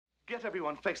Get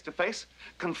everyone face to face,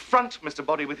 confront Mr.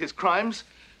 Body with his crimes,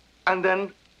 and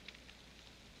then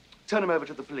turn him over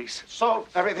to the police. So,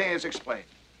 everything is explained.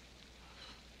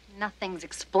 Nothing's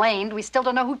explained. We still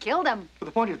don't know who killed him. But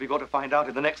the point is, we've got to find out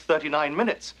in the next 39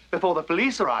 minutes before the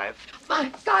police arrive.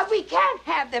 My God, we can't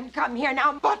have them come here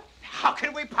now. But how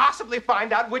can we possibly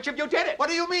find out which of you did it? What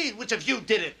do you mean, which of you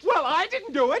did it? Well, I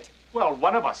didn't do it. Well,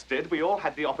 one of us did. We all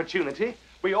had the opportunity.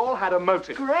 We all had a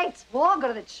motive. Great. We'll all go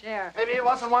to the chair. Maybe it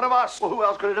wasn't one of us. Well, who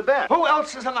else could it have been? Who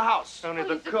else is in the house? Only Oh,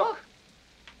 the he's the cook.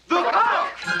 The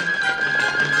cook!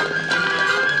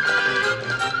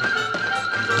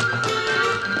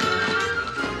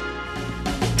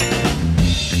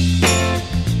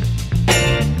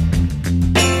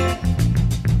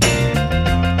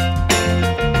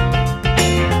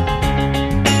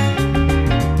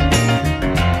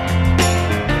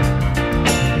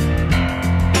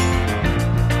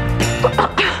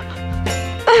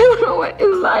 I don't know what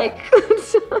you like.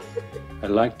 I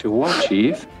like to watch,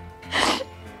 Eve.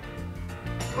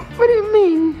 What do you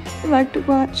mean, you like to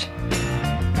watch?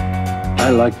 I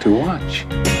like to watch.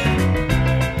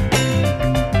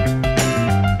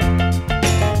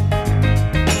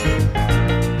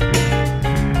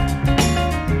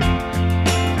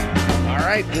 All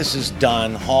right, this is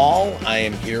Don Hall. I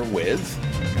am here with...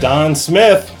 Don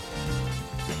Smith.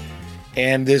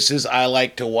 And this is I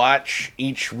Like to Watch.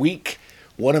 Each week,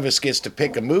 one of us gets to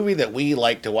pick a movie that we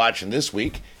like to watch. And this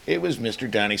week, it was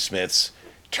Mr. Donnie Smith's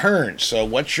turn. So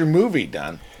what's your movie,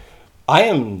 Don? I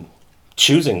am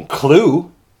choosing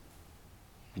Clue,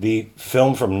 the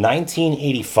film from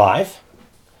 1985.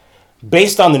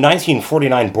 Based on the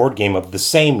 1949 board game of the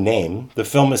same name, the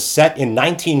film is set in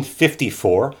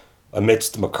 1954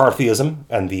 amidst McCarthyism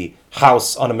and the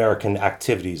House Un-American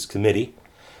Activities Committee.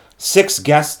 6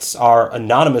 guests are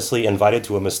anonymously invited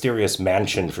to a mysterious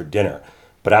mansion for dinner,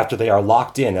 but after they are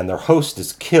locked in and their host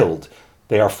is killed,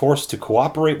 they are forced to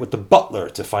cooperate with the butler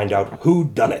to find out who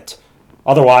done it.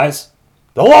 Otherwise,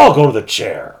 they'll all go to the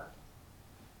chair.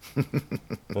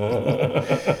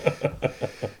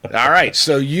 All right,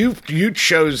 so you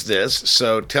chose this.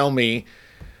 So tell me,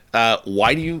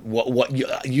 why do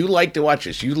what you like to watch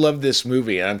this? You love this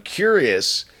movie, and I'm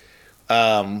curious.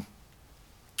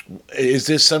 Is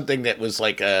this something that was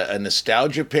like a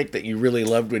nostalgia pick that you really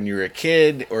loved when you were a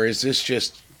kid, or is this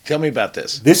just? Tell me about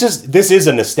this. This is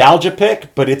a nostalgia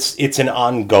pick, but it's an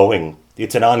ongoing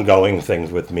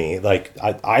thing with me. Like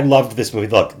I loved this movie.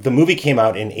 Look, the movie came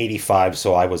out in '85,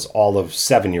 so I was all of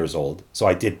 7 years old. So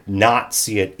I did not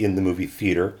see it in the movie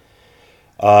theater.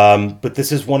 But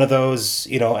this is one of those,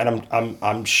 and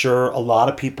I'm sure a lot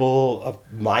of people of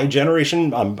my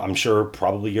generation, I'm sure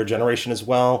probably your generation as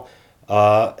well,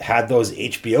 had those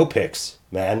HBO picks,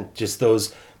 man. Just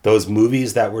those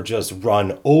movies that were just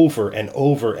run over and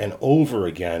over and over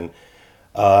again.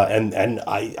 And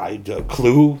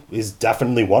Clue is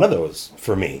definitely one of those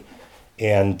for me.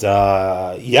 And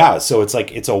so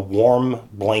it's a warm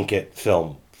blanket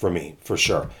film for me, for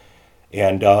sure.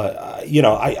 And,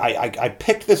 I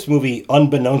picked this movie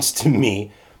unbeknownst to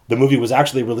me. The movie was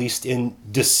actually released in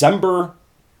December.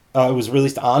 It was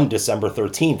released on December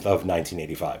 13th of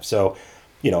 1985. So,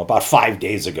 about 5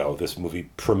 days ago, this movie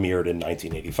premiered in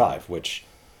 1985, which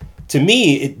to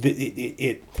me,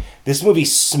 this movie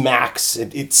smacks,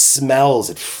 it smells,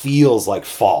 it feels like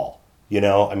fall.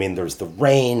 There's the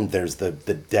rain, there's the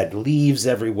dead leaves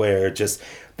everywhere. Just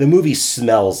the movie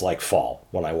smells like fall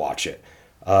when I watch it.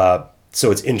 So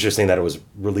it's interesting that it was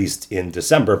released in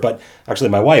December, but actually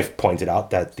my wife pointed out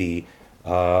that the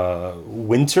the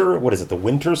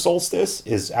winter solstice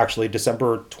is actually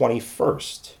December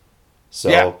 21st. So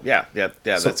Yeah,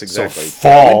 that's exactly. So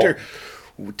fall.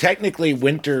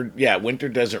 Winter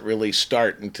doesn't really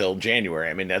start until January.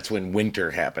 I mean, that's when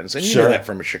winter happens. And you Sure. know that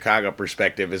from a Chicago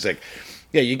perspective is like,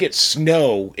 you get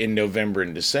snow in November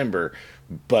and December,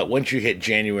 but once you hit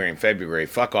January and February,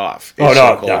 fuck off. It's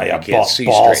so cold, you can't see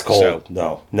balls straight. cold.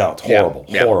 So, No, it's horrible,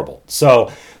 Yeah. horrible.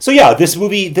 So yeah, this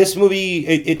movie,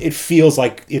 it feels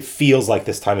like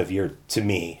this time of year to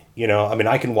me.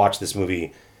 I can watch this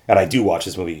movie, and I do watch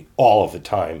this movie all of the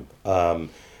time.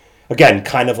 Again,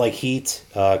 kind of like Heat,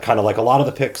 kind of like a lot of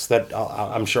the picks that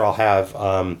I'm sure I'll have.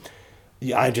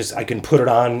 I can put it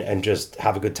on and just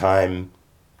have a good time,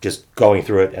 just going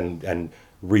through it and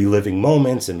reliving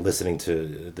moments and listening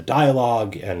to the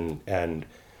dialogue and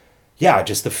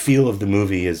just the feel of the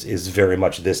movie is very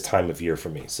much this time of year for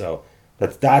me. So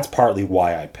that's partly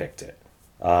why I picked it.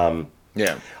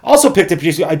 Also picked it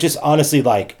because I just honestly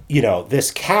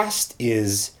this cast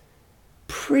is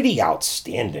pretty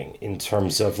outstanding in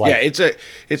terms of Yeah, like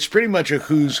it's pretty much a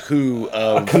who's who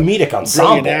a of comedic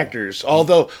ensemble. brilliant actors.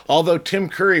 Although Tim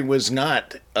Curry was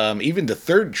not even the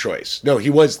third choice. No, he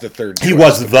was the third choice. He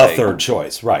was to the play. third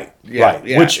choice, right? Yeah, right.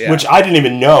 yeah, which yeah. which I didn't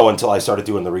even know until I started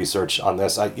doing the research on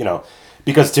this.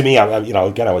 Because to me,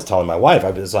 again, I was telling my wife, I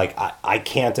was like, I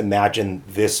can't imagine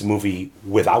this movie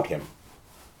without him.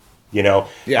 Yeah.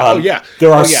 There are Oh, yeah.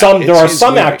 some It's his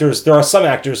movie. actors. There are some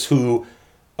actors who,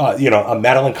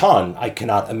 Madeline Kahn. I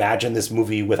cannot imagine this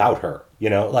movie without her.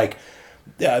 Like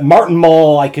Martin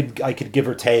Mull. I could give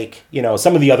or take.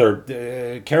 Some of the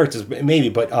other characters maybe,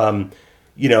 but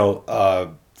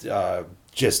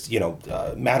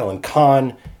Madeline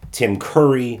Kahn, Tim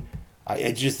Curry.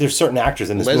 There's certain actors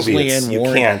in this movie Leslie Ann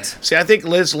Warren. you can't. See, I think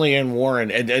Leslie Ann Warren,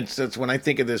 and that's when I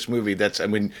think of this movie.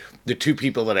 The two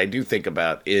people that I do think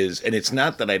about is, and it's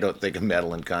not that I don't think of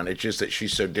Madeline Kahn. It's just that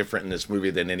she's so different in this movie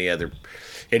than any other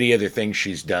thing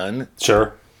she's done.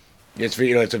 Sure. It's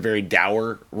it's a very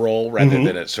dour role rather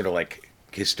than a sort of like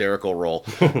hysterical role.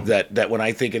 that when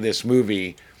I think of this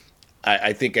movie,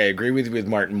 I think I agree with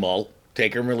Martin Mull.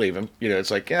 Take him or leave him.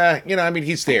 It's like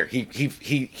he's there.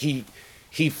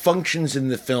 He functions in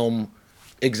the film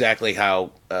exactly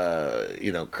how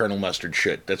Colonel Mustard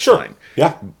should. That's Sure. fine.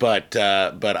 Yeah. But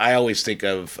I always think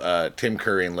of Tim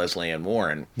Curry and Leslie Ann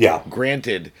Warren. Yeah.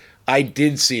 Granted, I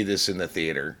did see this in the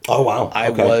theater. Oh wow. I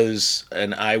Okay. was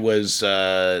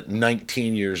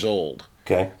 19 years old.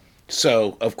 Okay.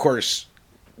 So of course,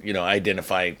 I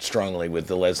identify strongly with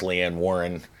the Leslie Ann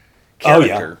Warren Oh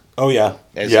character. yeah. Oh yeah.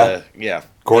 As yeah.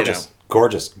 Gorgeous.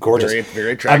 Gorgeous. Very,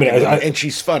 very attractive, and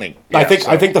she's funny. I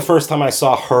Yeah, think the first time I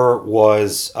saw her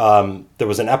was there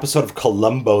was an episode of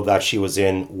Columbo that she was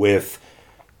in with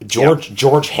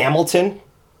George Hamilton.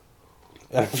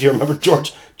 If you remember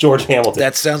George Hamilton.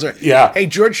 That sounds right. Yeah. Hey,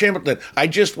 George Hamilton. I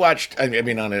just watched. I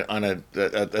mean, on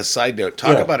a side note,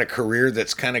 talk Yeah. about a career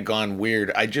that's kind of gone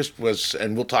weird. I just was,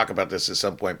 and we'll talk about this at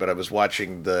some point. But I was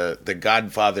watching the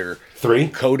Godfather 3?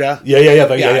 Coda. Yeah.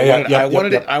 I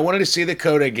wanted to see the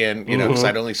Coda again. Because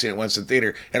I'd only seen it once in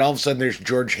theater, and all of a sudden there's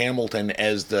George Hamilton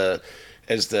as the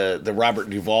Robert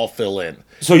Duvall fill-in.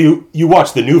 So you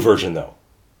watched the new version though.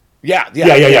 Yeah,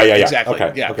 exactly.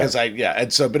 Okay, yeah, because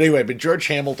and so, but anyway, but George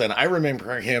Hamilton, I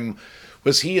remember him.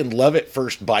 Was he in Love at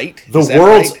First Bite? Is that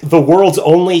right? The world's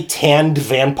only tanned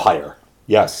vampire.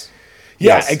 Yes.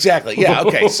 Yeah, Yes. exactly. Yeah,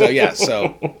 okay. So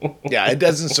it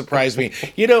doesn't surprise me.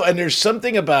 And there's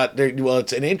something about there. Well,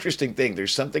 it's an interesting thing.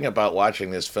 There's something about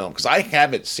watching this film because I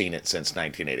haven't seen it since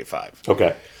 1985.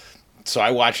 Okay. So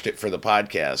I watched it for the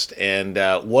podcast, and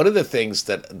one of the things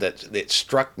that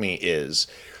struck me is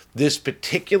this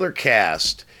particular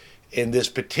cast in this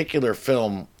particular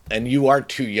film, and you are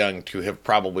too young to have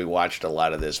probably watched a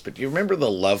lot of this, but do you remember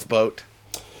The Love Boat?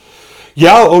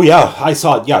 Yeah, oh yeah. I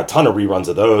saw a ton of reruns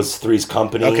of those. Three's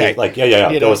Company. Okay. Like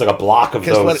there was like a block of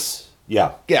those.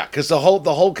 Yeah. Yeah, because the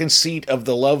whole conceit of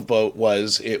The Love Boat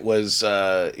was it was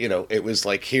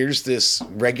like here's this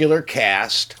regular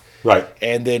cast. Right.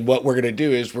 And then what we're gonna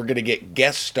do is we're gonna get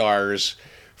guest stars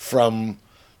from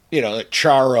like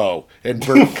Charo and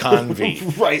Bert Convy,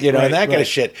 Right, and that kind right, of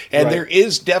shit. And right. there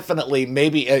is definitely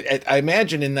maybe I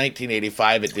imagine in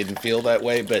 1985 it didn't feel that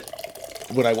way, but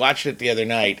when I watched it the other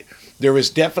night, there was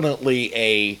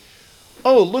definitely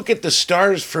look at the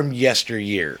stars from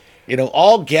yesteryear,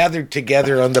 all gathered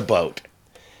together on the boat.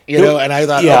 And I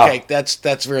thought, okay,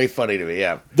 that's very funny to me.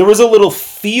 Yeah, there was a little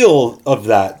feel of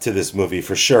that to this movie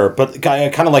for sure, but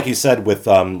kind of like you said with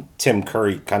Tim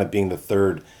Curry kind of being the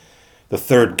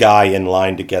third guy in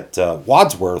line to get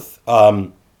Wadsworth.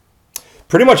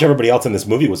 Pretty much everybody else in this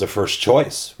movie was a first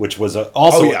choice, which was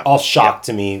all shock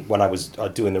to me when I was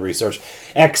doing the research,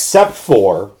 except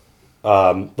for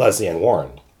Leslie Ann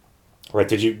Warren. Right?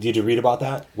 Did you read about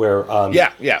that? Where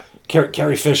yeah.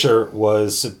 Carrie Fisher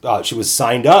was she was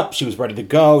signed up, she was ready to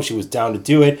go, she was down to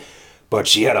do it, but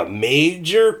she had a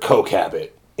major coke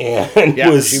habit and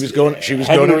she was going to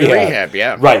rehab,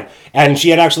 yeah. Right. And she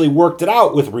had actually worked it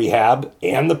out with rehab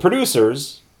and the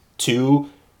producers to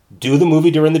do the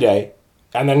movie during the day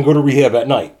and then go to rehab at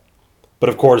night. But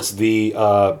of course the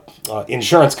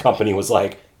insurance company was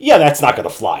like, yeah, that's not going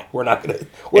to fly. We're not going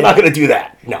to do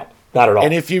that. No. Not at all.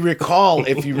 And if you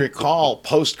recall,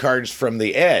 Postcards from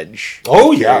the Edge.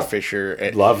 Oh yeah, Carrie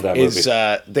Fisher. Love that movie.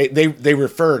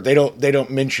 They don't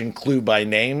mention Clue by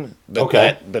name, but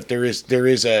Okay. but there is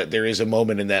a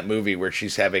moment in that movie where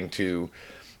she's having to,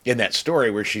 in that story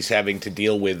where she's having to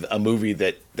deal with a movie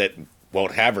that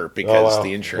won't have her because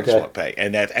the insurance won't pay,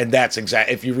 and that's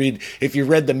exactly if you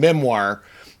read the memoir,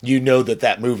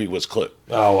 that movie was Clue.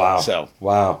 Oh wow. So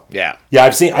wow. yeah. Yeah,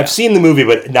 I've seen the movie,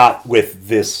 but not with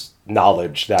this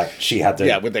knowledge that she had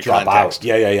to with the drop context. out.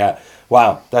 Yeah.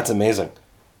 Wow, that's amazing.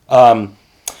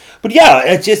 But yeah,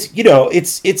 it's just,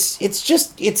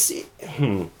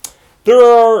 there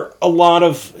are a lot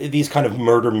of these kind of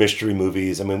murder mystery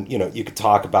movies. I mean, you could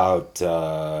talk about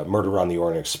Murder on the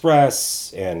Orient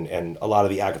Express and a lot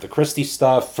of the Agatha Christie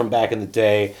stuff from back in the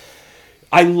day.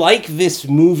 I like this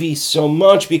movie so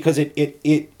much because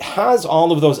it has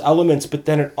all of those elements, but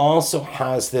then it also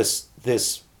has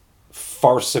this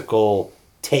farcical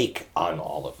take on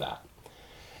all of that.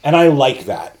 And I like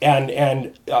that.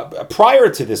 And prior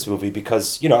to this movie,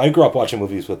 because, I grew up watching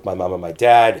movies with my mom and my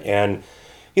dad, and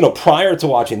prior to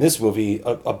watching this movie,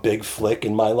 a big flick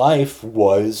in my life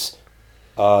was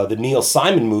the Neil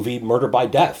Simon movie, Murder by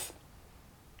Death.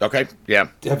 Okay, yeah.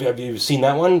 Have you seen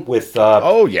that one with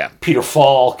Oh, yeah. Peter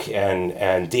Falk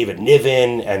and David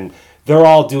Niven, and they're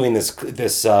all doing this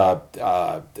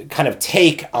kind of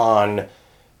take on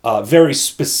very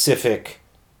specific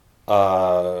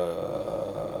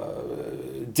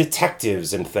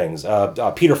detectives and things.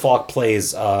 Peter Falk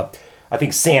plays I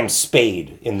think Sam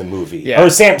Spade in the movie, Yeah. or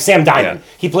Sam Diamond. Yeah.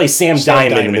 He plays Sam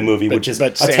Diamond in the movie, which is a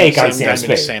take on Sam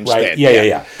Spade, right?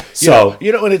 Yeah. So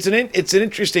and it's an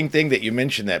interesting thing that you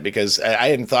mentioned that, because I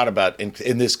hadn't thought about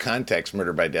in this context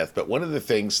Murder by Death, but one of the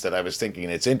things that I was thinking,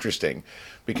 and it's interesting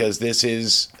because this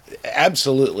is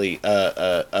absolutely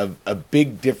a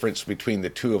big difference between the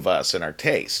two of us and our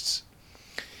tastes,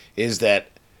 is that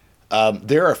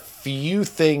there are few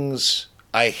things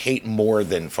I hate more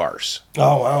than farce.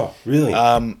 Oh wow, really?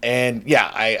 And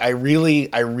yeah, I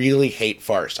really hate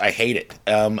farce. I hate it.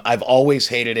 I've always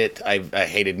hated it. I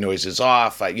hated Noises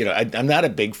Off. I'm not a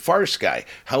big farce guy.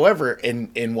 However,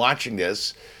 in watching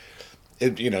this,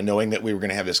 knowing that we were going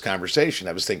to have this conversation,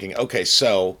 I was thinking, okay,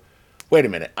 so wait a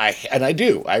minute. I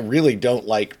really don't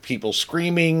like people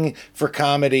screaming for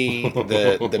comedy.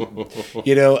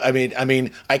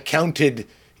 I counted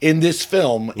in this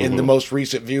film, in the most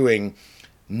recent viewing,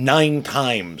 9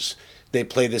 times they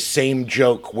play the same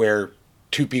joke where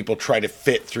two people try to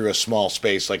fit through a small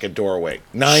space like a doorway.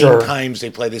 9 times they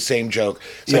play the same joke.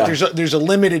 It's like there's a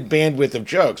limited bandwidth of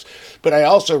jokes. But I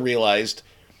also realized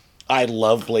I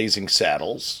love Blazing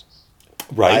Saddles.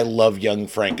 Right. I love Young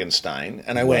Frankenstein.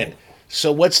 And I went,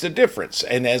 so what's the difference?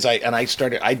 And I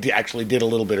actually did a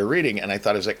little bit of reading, and I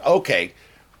thought, I was like, okay,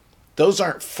 those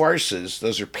aren't farces,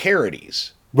 those are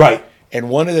parodies. Right. And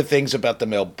one of the things about the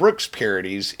Mel Brooks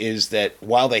parodies is that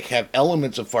while they have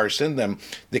elements of farce in them,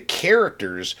 the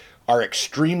characters are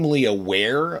extremely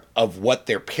aware of what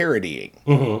they're parodying.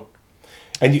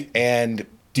 Mm-hmm. And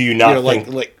do you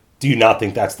not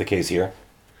think that's the case here?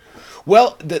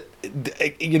 Well,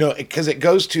 because it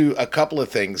goes to a couple of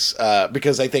things.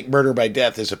 Because I think Murder by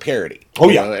Death is a parody. Oh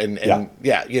you yeah, know, and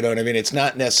yeah, you know what I mean. It's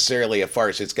not necessarily a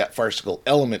farce. It's got farcical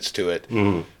elements to it.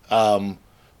 Mm-hmm.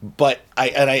 But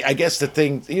I guess the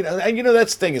thing,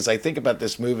 that's the thing is I think about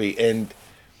this movie and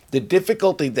the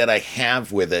difficulty that I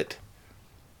have with it.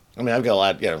 I mean, I've got a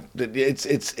lot,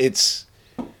 it's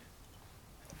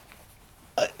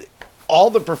all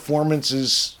the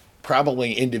performances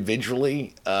probably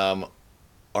individually are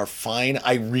fine.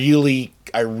 I really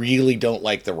don't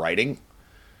like the writing.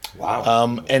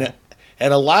 Wow.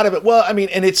 And a lot of it, well, I mean,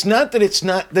 and it's not that it's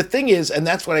not, the thing is, and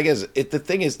that's what I guess, the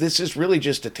thing is, this is really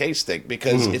just a taste thing,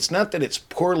 because it's not that it's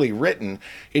poorly written,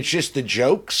 it's just the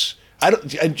jokes.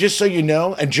 And just so you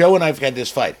know, and Joe and I've had this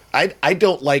fight, I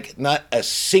don't like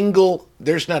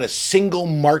there's not a single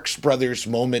Marx Brothers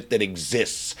moment that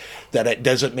exists that it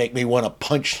doesn't make me want to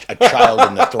punch a child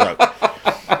in the throat.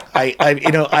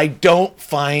 I don't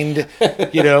find,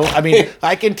 I mean,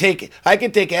 I can take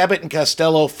Abbott and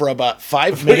Costello for about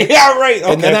 5 minutes. Yeah, right.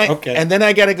 Okay, and then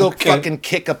I got to go fucking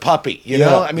kick a puppy. You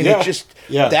know, I mean, it's just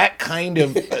that kind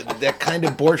of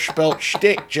Borscht Belt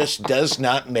shtick just does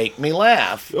not make me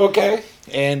laugh. Okay.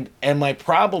 And my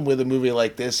problem with a movie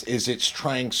like this is it's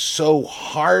trying so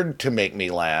hard to make me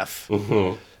laugh.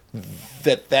 Mm-hmm.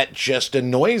 that just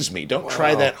annoys me. Don't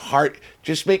try that hard.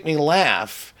 Just make me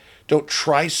laugh. Don't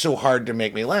try so hard to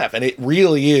make me laugh. And it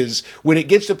really is, when it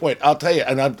gets to the point, I'll tell you,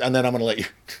 and then I'm going to let you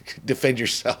defend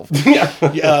yourself.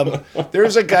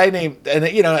 There's a guy named,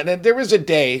 and there was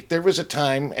a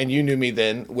time, and you knew me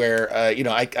then, where,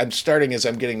 I'm starting, as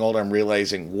I'm getting older, I'm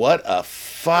realizing what a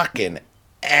fucking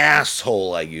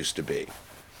asshole I used to be.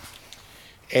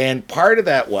 And part of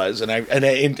that was, and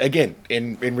again,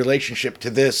 in relationship to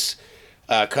this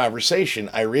conversation,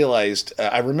 I realized,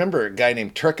 I remember a guy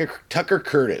named Tucker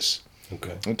Curtis.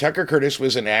 Okay. And Tucker Curtis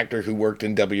was an actor who worked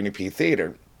in WNP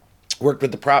Theater, worked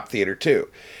with the Prop Theater too.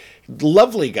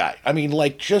 lovely guy. I mean,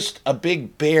 like just a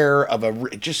big bear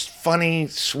of just funny,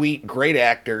 sweet, great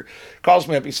actor. Calls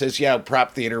me up. He says, "Yeah,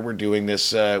 Prop Theater, we're doing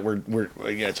this.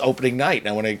 It's opening night, and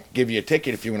I want to give you a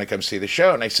ticket if you want to come see the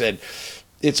show." And I said,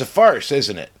 "It's a farce,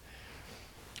 isn't it?"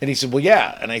 And he said, "Well,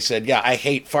 yeah." And I said, "Yeah, I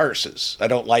hate farces. I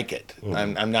don't like it.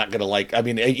 I'm not going to like, I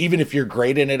mean, even if you're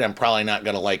great in it, I'm probably not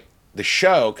going to like the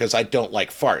show because I don't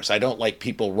like farce. I don't like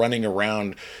people running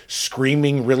around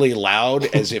screaming really loud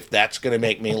as if that's going to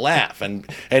make me laugh and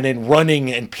then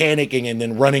running and panicking and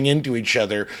then running into each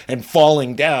other and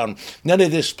falling down. None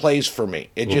of this plays for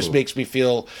me. It just makes me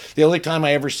feel, the only time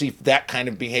I ever see that kind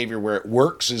of behavior where it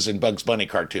works is in Bugs Bunny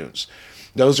cartoons.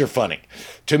 Those are funny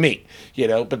to me,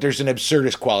 but there's an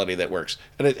absurdist quality that works.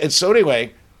 And so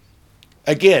anyway,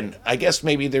 again, I guess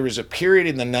maybe there was a period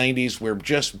in the 90s where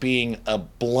just being a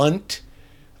blunt,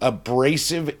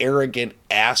 abrasive, arrogant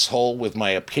asshole with my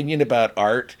opinion about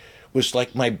art was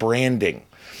like my branding.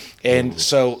 And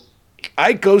so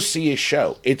I go see a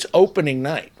show. It's opening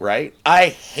night, right? I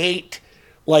hate,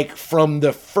 like, from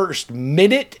the first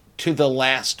minute to the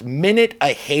last minute,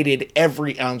 I hated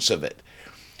every ounce of it.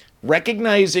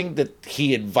 Recognizing that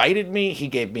he invited me, he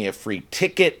gave me a free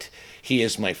ticket, he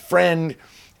is my friend.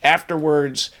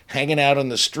 Afterwards, hanging out on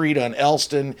the street on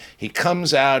Elston, he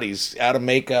comes out, he's out of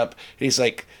makeup, and he's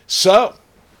like, "So,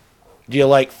 do you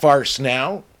like farce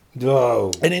now?"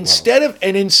 Oh, and instead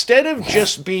of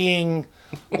just being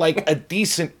like a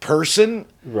decent person,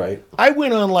 right, I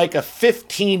went on like a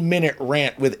 15-minute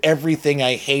rant with everything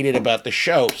I hated about the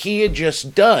show he had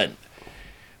just done,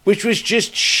 which was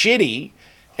just shitty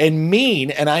and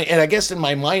mean. And I guess in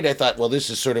my mind I thought, well,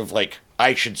 this is sort of like,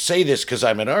 I should say this because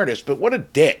I'm an artist, but what a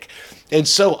dick. And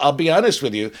so I'll be honest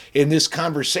with you, in this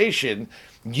conversation,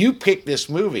 you picked this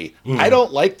movie. I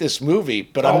don't like this movie,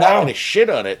 but I'm not going to shit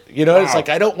on it. It's like,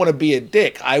 I don't want to be a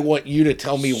dick. I want you to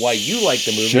tell me why you like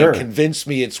the movie and convince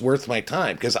me it's worth my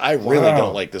time, because I really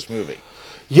don't like this movie.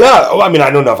 Yeah, I mean, I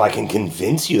don't know if I can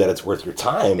convince you that it's worth your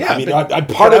time. Yeah, I mean,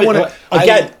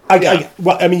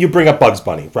 I mean, you bring up Bugs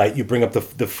Bunny, right? You bring up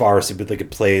the farce, but like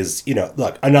it plays,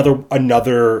 look,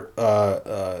 another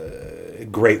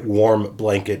great warm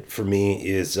blanket for me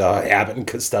is Abbott and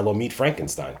Costello Meet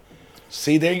Frankenstein.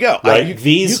 See, there you go. Right?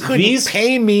 You couldn't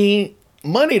pay me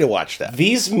money to watch that.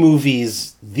 These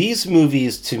movies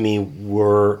to me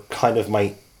were kind of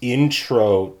my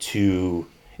intro to.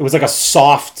 It was like a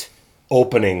soft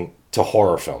opening to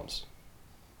horror films.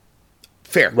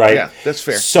 Fair. Right? Yeah, that's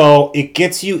fair. So it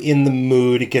gets you in the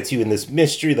mood. It gets you in this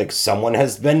mystery. Like someone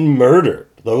has been murdered.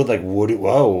 Like,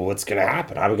 what's going to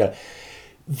happen?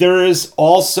 There is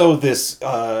also this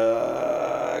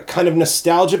kind of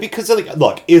nostalgia because, like,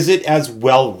 look, is it as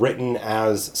well written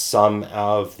as some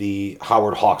of the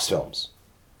Howard Hawks films?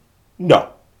 No,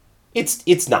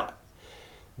 it's not.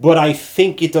 But I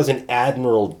think it does an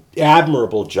admirable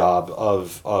job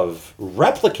of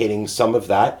replicating some of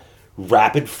that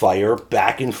rapid fire,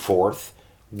 back and forth,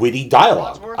 witty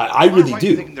dialogue. I really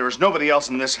do. Thinking there is nobody else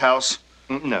in this house?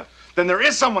 No. Then there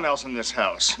is someone else in this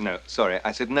house. No, sorry,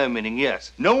 I said no, meaning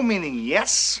yes. No meaning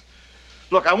yes?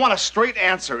 Look, I want a straight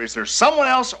answer. Is there someone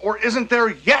else or isn't there?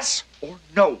 Yes or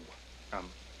no?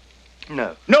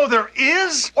 No. No, there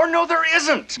is or no, there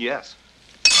isn't? Yes.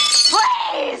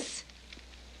 Please!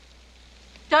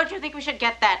 Don't you think we should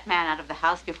get that man out of the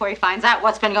house before he finds out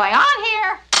what's been going on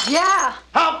here? Yeah.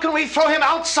 How can we throw him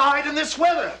outside in this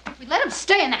weather? If we let him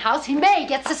stay in the house, he may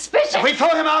get suspicious. If we throw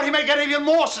him out, he may get even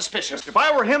more suspicious. If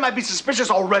I were him, I'd be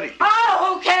suspicious already.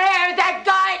 Oh, who cares? That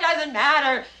guy doesn't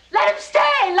matter. Let him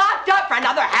stay locked up for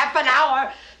another half an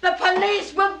hour. The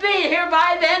police will be here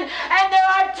by then, and there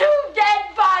are 2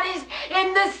 dead bodies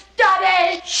in the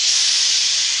study.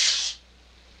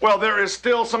 Well, there is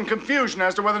still some confusion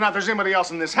as to whether or not there's anybody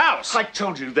else in this house. I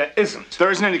told you there isn't.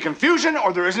 There isn't any confusion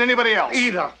or there isn't anybody else?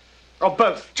 Either. Or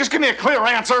both. Just give me a clear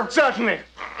answer. Certainly.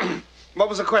 What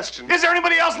was the question? Is there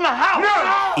anybody else in the house?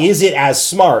 No! Is it as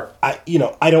smart? I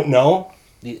don't know.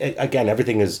 Again,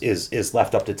 everything is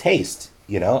left up to taste.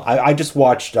 I just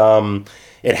watched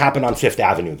It Happened on Fifth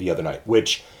Avenue the other night,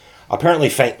 which apparently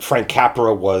Frank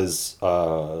Capra was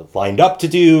lined up to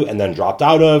do and then dropped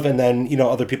out of, and then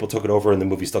other people took it over and the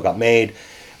movie still got made.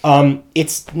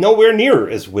 It's nowhere near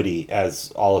as witty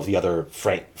as all of the other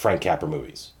Frank Capra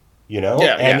movies.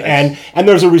 And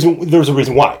there's a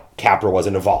reason why Capra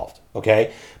wasn't involved.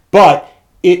 Okay, but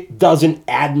it does an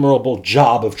admirable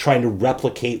job of trying to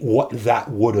replicate what that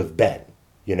would have been.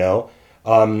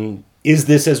 Is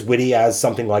this as witty as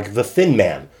something like The Thin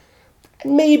Man?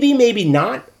 Maybe, maybe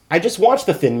not. I just watched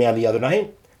The Thin Man the other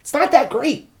night. It's not that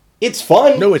great. It's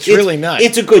fun. No, it's really not.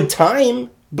 It's a good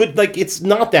time, but like it's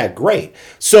not that great.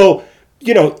 So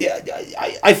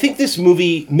I think this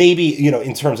movie maybe,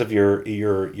 in terms of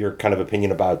your kind of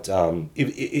opinion about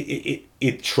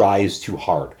it tries too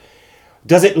hard.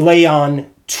 Does it lay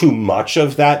on too much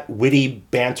of that witty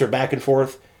banter back and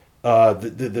forth?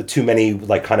 The too many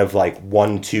like kind of like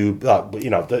 1, 2,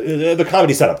 the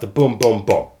comedy setup, the boom, boom,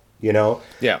 boom. Yeah.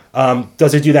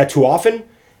 Does it do that too often?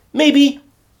 Maybe.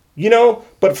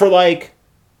 But for like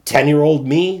 10-year-old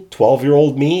me,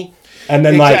 12-year-old me. And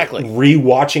then Exactly. like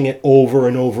rewatching it over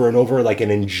and over and over, like,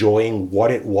 and enjoying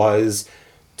what it was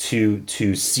to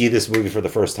see this movie for the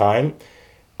first time.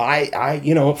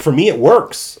 For me it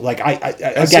works. Like I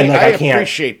can't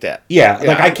appreciate that. Yeah,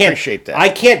 like I can't appreciate that. I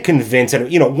can't convince.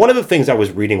 And one of the things I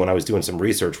was reading when I was doing some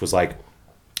research was like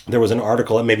there was an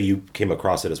article, and maybe you came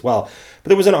across it as well. But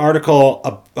there was an article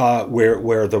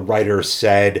where the writer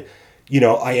said,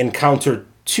 I encountered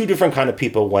two different kind of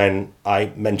people when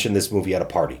I mentioned this movie at a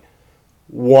party.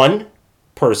 One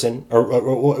person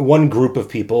or one group of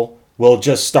people will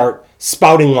just start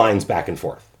spouting lines back and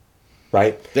forth,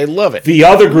 right? They love it. The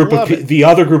other group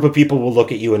of people will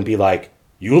look at you and be like,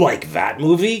 "You like that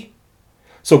movie?"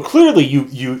 So clearly,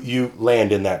 you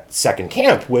land in that second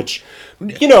camp, which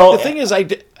The thing is,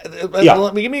 Yeah.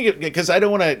 let me because I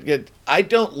don't want to get. I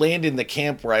don't land in the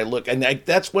camp where I look, and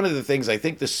that's one of the things I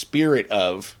think the spirit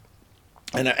of,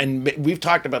 and we've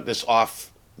talked about this off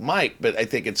mic, but I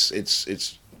think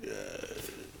it's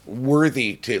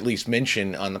worthy to at least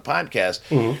mention on the podcast.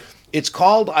 Mm-hmm. It's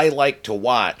called I Like to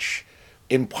Watch,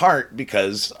 in part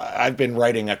because I've been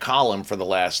writing a column for the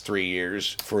last 3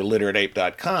 years for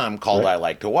literateape.com called Right. I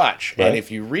Like to Watch. Right. And if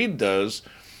you read those,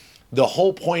 the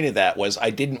whole point of that was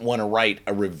I didn't want to write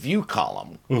a review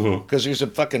column because there's a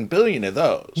fucking billion of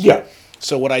those. Yeah.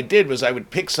 So what I did was I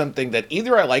would pick something that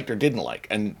either I liked or didn't like,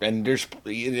 and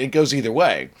it goes either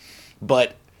way.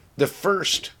 But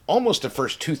almost the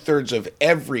first 2/3 of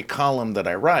every column that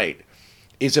I write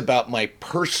is about my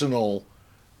personal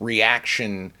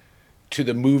reaction to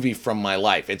the movie from my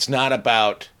life. It's not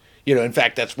about, in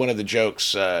fact, that's one of the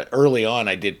jokes. Early on,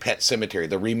 I did Pet Sematary,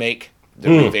 the remake, the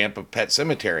revamp of Pet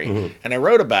Sematary, and I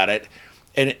wrote about it.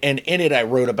 And in it, I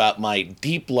wrote about my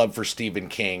deep love for Stephen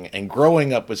King and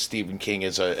growing up with Stephen King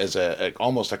as a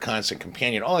almost a constant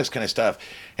companion, all this kind of stuff.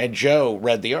 And Joe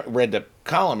read the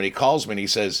column, and he calls me and he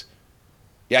says,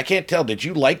 "Yeah, I can't tell. Did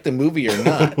you like the movie or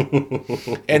not?"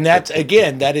 And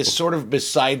that is sort of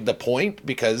beside the point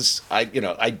because I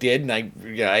did, and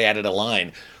I added a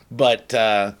line,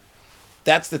 but.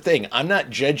 That's the thing. I'm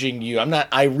not judging you.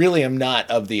 I really am not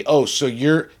of the, so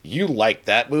you like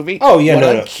that movie? Oh, yeah,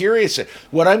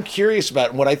 What I'm curious about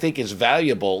and what I think is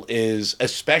valuable is,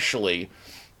 especially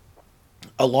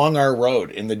along our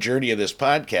road in the journey of this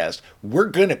podcast, we're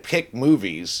going to pick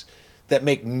movies that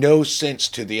make no sense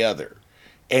to the other.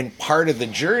 And part of the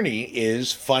journey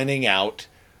is finding out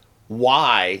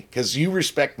why, because you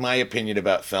respect my opinion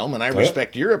about film and I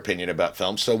respect your opinion about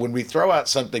film. So when we throw out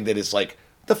something that is like,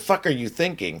 the fuck are you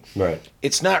thinking? Right.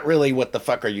 It's not really what the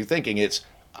fuck are you thinking. It's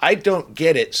I don't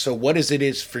get it. So what is it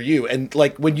is for you? And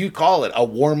like when you call it a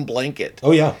warm blanket.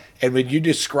 Oh yeah. And when you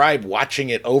describe watching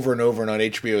it over and over and on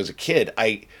HBO as a kid,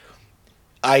 I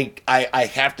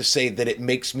have to say that it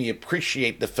makes me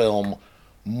appreciate the film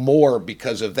more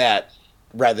because of that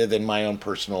rather than my own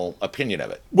personal opinion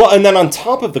of it. Well, and then on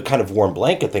top of the kind of warm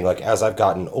blanket thing, like as I've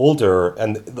gotten older,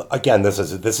 and again, this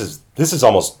is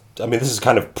almost, I mean, this is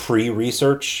kind of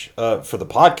pre-research for the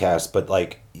podcast, but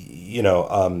like,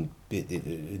 doing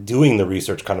the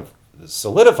research kind of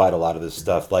solidified a lot of this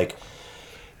stuff. Like,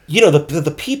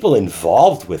 the people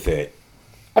involved with it.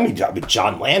 I mean,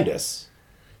 John Landis.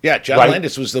 Yeah, John Right.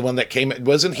 Landis was the one that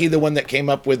wasn't he the one that came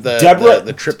up with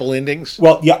the triple endings?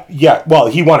 Well, yeah. Well,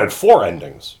 he wanted 4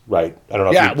 endings, right? I don't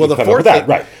know. Yeah, if well, the come up with fourth, that,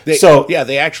 right?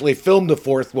 They actually filmed the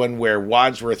fourth one where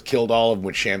Wadsworth killed all of them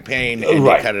with champagne, and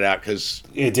Right. they cut it out because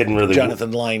it didn't really.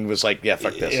 Jonathan Lyne was like, "Yeah,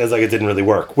 fuck this." It was like it didn't really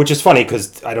work, which is funny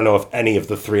because I don't know if any of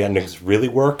the 3 endings really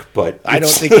work, but I don't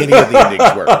think any of the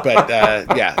endings work. But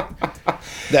yeah,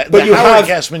 but you Howard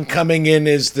have- Gassman coming in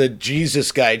as the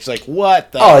Jesus guy. It's like,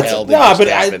 what the hell did just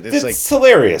happen? It's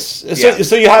hilarious. Yeah.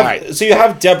 So you have Right. so you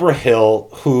have Deborah Hill,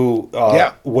 who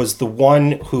Yeah. was the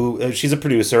one who she's a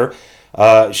producer.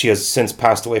 She has since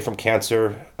passed away from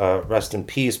cancer. Rest in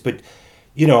peace. But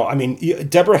I mean,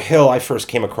 Deborah Hill, I first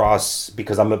came across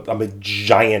because I'm a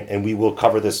giant, and we will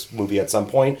cover this movie at some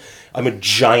point. I'm a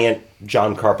giant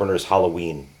John Carpenter's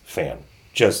Halloween fan.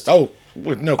 Just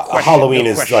with no question. Halloween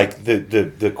no is question. like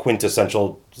the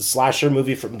quintessential slasher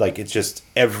movie from like it's just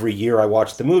every year I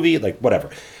watch the movie, like whatever.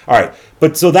 All right,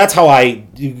 but so that's how I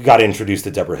got introduced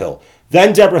to Deborah Hill.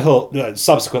 Then Deborah Hill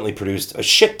subsequently produced a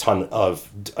shit ton of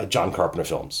John Carpenter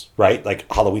films, right?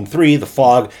 Like Halloween 3, The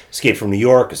Fog, Escape from New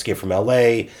York, Escape from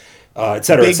L.A., et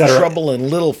cetera, Big et cetera. Trouble in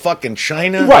Little fucking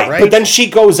China. Right, but then she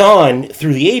goes on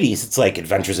through the 80s. It's like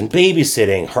Adventures in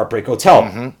Babysitting, Heartbreak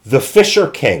Hotel, The Fisher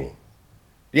King.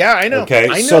 Yeah, I know. Okay,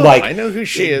 I know. so like I know who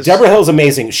she is. Deborah Hill's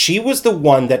amazing. She was the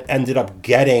one that ended up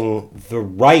getting the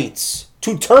rights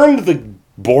to turn the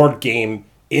board game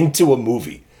into a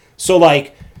movie. So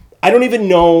like, I don't even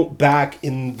know back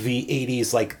in the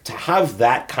 80s, like to have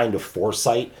that kind of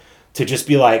foresight to just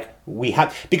be like, we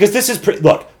have, because this is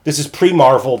this is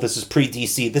pre-Marvel, this is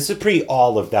pre-DC, this is pre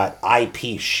all of that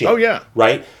IP shit. Oh, yeah.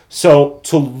 Right? So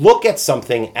to look at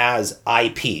something as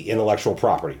IP, intellectual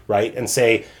property, right? And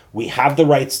say, we have the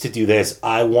rights to do this.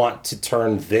 I want to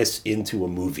turn this into a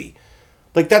movie.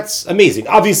 Like, that's amazing.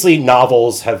 Obviously,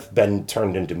 novels have been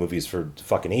turned into movies for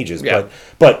fucking ages. Yeah.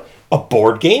 But a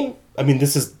board game? I mean,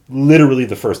 this is literally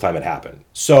the first time it happened.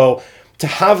 So to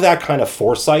have that kind of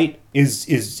foresight is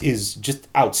just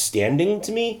outstanding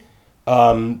to me.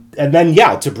 And then,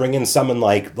 yeah, to bring in someone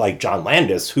like John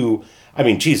Landis, who, I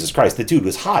mean, Jesus Christ, the dude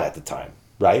was hot at the time,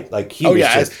 right? Like, he was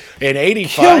just in killing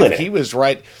 '85, it. he was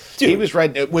right. Dude. He was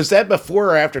right. Was that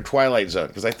before or after Twilight Zone?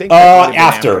 Because I think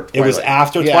after. It was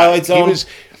after Twilight Zone.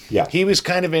 He was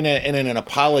kind of in an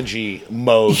apology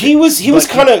mode. He was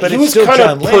kind of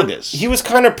John Landis. He was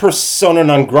kind of persona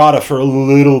non grata for a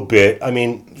little bit. I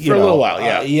mean, For a little while,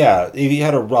 yeah. Yeah, he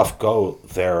had a rough go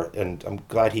there, and I'm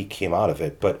glad he came out of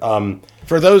it. But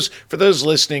For those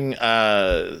listening,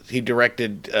 he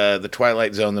directed the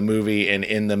Twilight Zone, the movie, and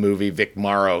in the movie, Vic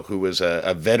Morrow, who was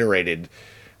a venerated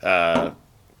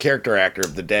character actor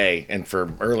of the day, and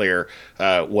from earlier,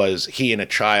 was he and a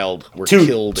child were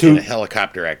killed in a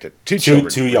helicopter accident.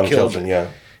 Two young children, yeah.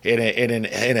 In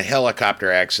a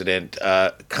helicopter accident,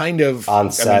 kind of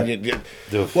on set. I mean,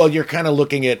 well, you're kind of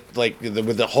looking at like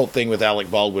with the whole thing with Alec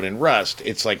Baldwin and Rust.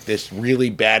 It's like this really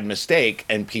bad mistake,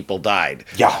 and people died.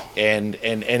 Yeah, and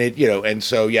it and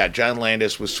so yeah, John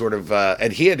Landis was sort of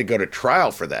and he had to go to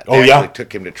trial for that. Oh, They yeah. actually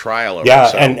took him to trial. Over yeah,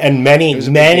 it, so and many it was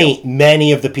a big deal.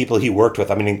 many of the people he worked with.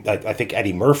 I mean, I think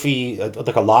Eddie Murphy,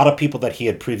 like a lot of people that he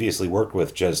had previously worked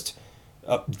with, just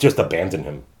abandoned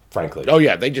him. Frankly. Oh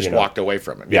yeah, they just walked away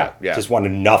from him. Yeah, yeah. just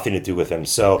wanted nothing to do with him.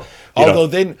 So, Although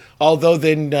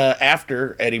then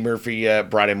after Eddie Murphy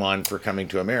brought him on for Coming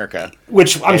to America,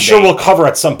 which I'm sure we'll cover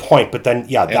at some point. But then,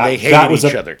 yeah, they hated that was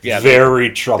each a other. Yeah,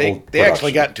 very troubled. They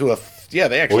actually got to a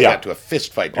got to a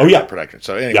fist fight during the production.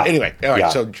 So anyway, all right. Yeah.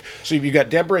 So you got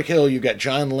Deborah Hill, you got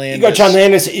John Landis. You got John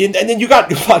Landis, and then you got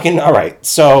fucking all right.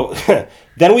 So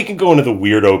then we can go into the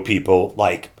weirdo people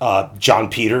like John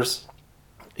Peters.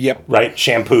 Yep. Right?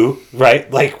 Shampoo, right?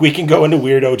 Like, we can go into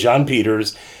weirdo John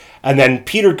Peters. And then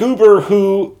Peter Guber,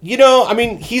 who, I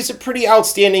mean, he's a pretty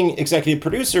outstanding executive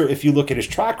producer if you look at his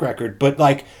track record. But,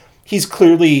 like, he's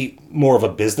clearly more of a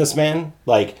businessman.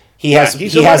 Like, he's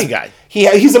a money guy.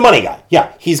 He's a money guy.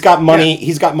 Yeah. He's got money. Yeah.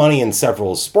 He's got money in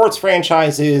several sports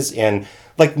franchises. And,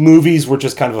 like, movies were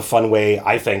just kind of a fun way,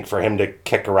 I think, for him to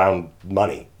kick around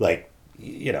money. Like,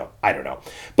 I don't know.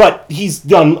 But he's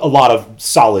done a lot of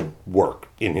solid work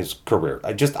in his career.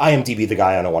 I IMDb the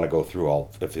guy. I don't want to go through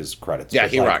all of his credits. Yeah,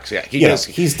 but he rocks. Yeah, he does.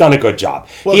 He's done a good job.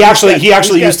 Well, he actually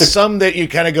he's used to some that you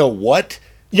kind of go, what?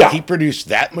 Yeah. He produced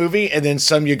that movie, and then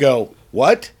some you go,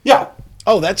 what? Yeah.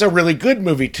 Oh, that's a really good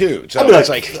movie too. So I mean, it's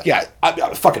like yeah,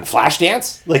 fucking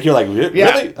Flashdance. Like, you're like, really?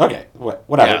 Yeah. Okay,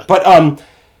 whatever. Yeah.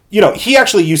 But he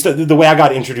actually used to. The way I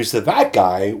got introduced to that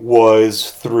guy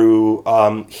was through.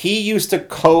 He used to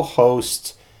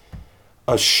co-host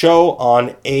a show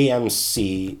on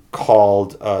AMC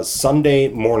called Sunday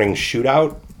Morning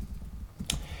Shootout.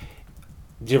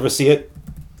 Did you ever see it?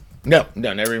 No,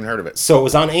 never even heard of it. So it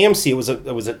was on AMC. It was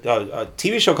a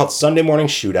TV show called Sunday Morning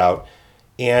Shootout,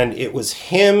 and it was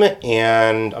him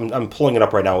and I'm pulling it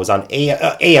up right now. It was on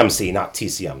AMC, not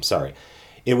TCM. Sorry,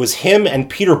 it was him and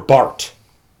Peter Bart.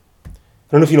 I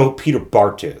don't know if you know who Peter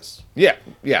Bart is. Yeah.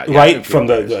 Right, from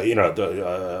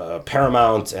the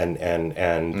Paramount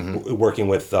and working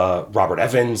with Robert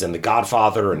Evans and The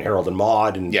Godfather and Harold and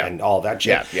Maude and all that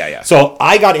shit. Yeah. So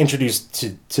I got introduced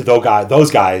to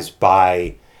those guys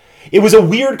by. It was a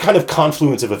weird kind of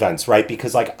confluence of events, right?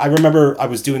 Because like I remember I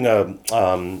was doing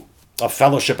a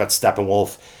fellowship at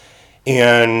Steppenwolf,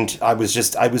 and I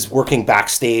was working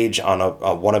backstage on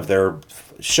one of their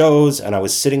shows, and I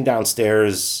was sitting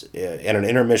downstairs in an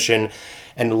intermission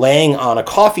and laying on a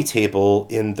coffee table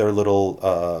in their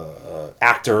little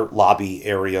actor lobby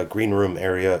area, green room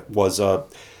area, was a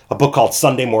a book called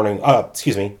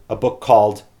a book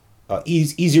called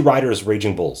Easy Riders,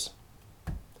 Raging Bulls.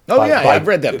 Oh, by- yeah, by I've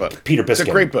read that book. Peter Biskin. It's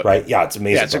a great book. Right? Yeah, it's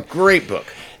amazing. Yeah, it's a book. great book.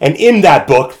 And in that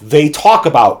book, they talk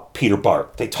about Peter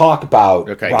Bart. They talk about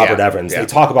Robert Evans. yeah. They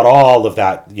talk about all of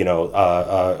that,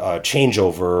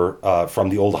 changeover from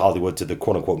the old Hollywood to the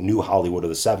quote-unquote new Hollywood of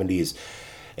the 70s.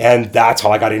 And that's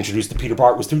how I got introduced to Peter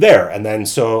Bart, was through there. And then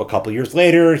so a couple of years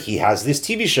later, he has this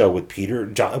TV show with Peter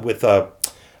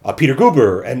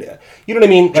Goober. And you know what I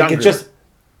mean? John Like, it Gruber. just...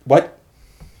 What?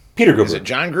 Peter Goober. Is it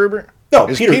John Gruber? No,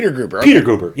 It's Peter Gruber. Okay. Peter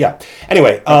Goober, yeah.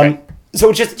 Anyway, Okay. so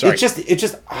it's Sorry.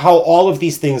 just how all of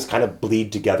these things kind of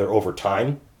bleed together over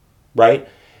time, right?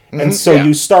 And so yeah.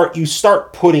 you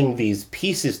start putting these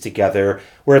pieces together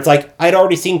where it's like I'd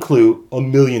already seen Clue a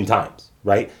million times,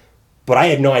 right? But I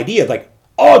had no idea, like,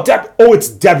 it's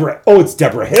Deborah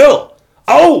Hill.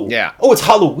 Oh, Yeah. Oh, it's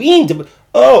Halloween.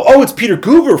 It's Peter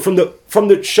Goober from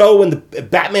the show and the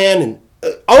Batman and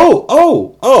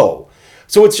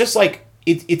So it's just like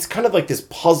it's kind of like this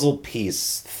puzzle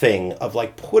piece thing of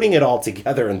like putting it all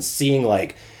together and seeing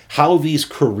like how these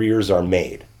careers are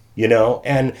made,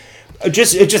 and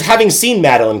just having seen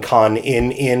Madeline Kahn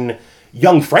in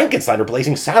Young Frankenstein or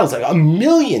Blazing Saddles like a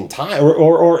million times,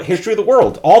 or History of the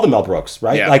World, all the Mel Brooks,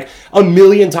 right? Yeah. Like a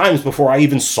million times before I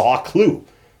even saw Clue.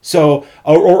 So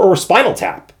or Spinal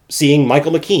Tap, seeing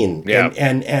Michael McKean, Yeah.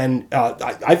 and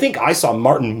I think I saw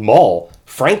Martin Mull,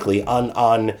 frankly,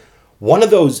 on one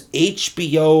of those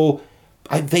HBO.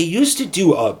 They used to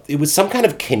do it was some kind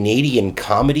of Canadian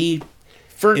comedy.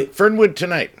 Fernwood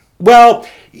Tonight. Well,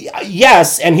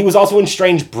 yes, and he was also in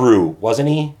Strange Brew, wasn't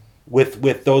he?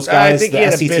 With those guys, I think the he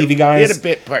had SCTV a guys. He had a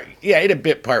bit part. Yeah, he had a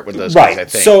bit part with those Right. guys. I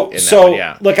think. So in that one,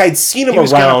 yeah. like I'd seen him He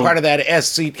was kind around. of part of that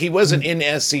SC. He wasn't in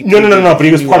SCT. No, but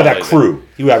he was part of that crew.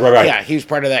 Right. Yeah, he was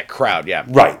part of that crowd. Yeah.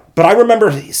 Right. But I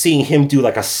remember seeing him do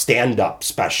like a stand-up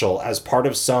special as part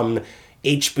of some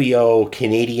HBO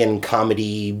Canadian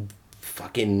comedy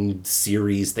fucking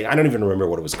series thing. I don't even remember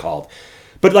what it was called.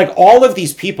 But like all of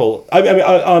these people,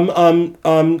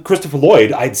 Christopher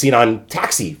Lloyd, I'd seen on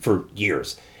Taxi for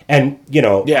years. And,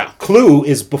 Yeah. Clue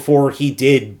is before he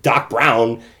did Doc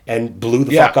Brown and blew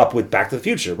the fuck up with Back to the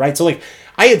Future, right? So like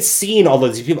I had seen all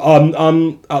of these people.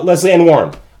 Leslie Ann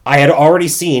Warren, I had already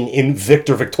seen in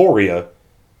Victor Victoria.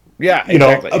 Yeah,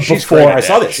 exactly. She's Before great I at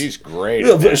saw that. this. She's great.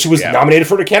 at that. She was Yeah. nominated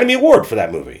for an Academy Award for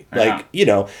that movie. Like,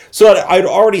 so I'd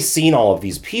already seen all of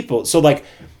these people. So like,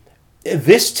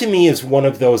 this to me is one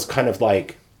of those kind of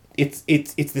like,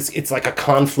 it's like a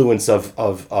confluence of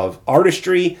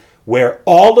artistry where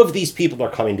all of these people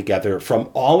are coming together from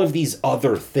all of these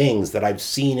other things that I've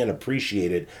seen and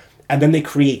appreciated. And then they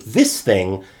create this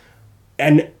thing.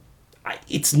 And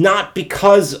it's not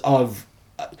because I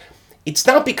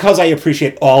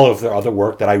appreciate all of their other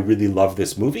work that I really love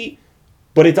this movie,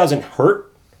 but it doesn't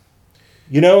hurt,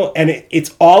 and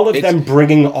it's all of them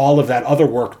bringing all of that other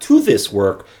work to this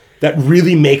work that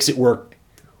really makes it work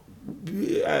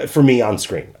for me on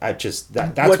screen. That's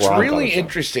What's where I'm really coming from.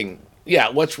 interesting. Yeah,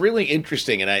 what's really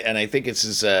interesting, and I think this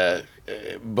is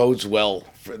bodes well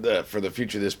for the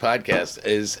future of this podcast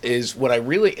is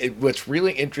what's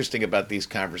really interesting about these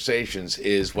conversations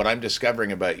is what I'm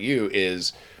discovering about you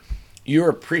is your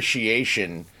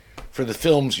appreciation for the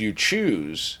films you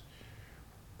choose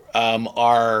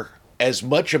are as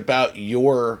much about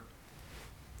your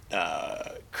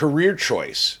career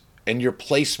choice and your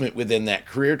placement within that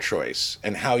career choice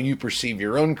and how you perceive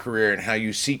your own career and how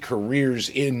you see careers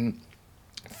in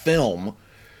film.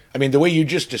 I mean, the way you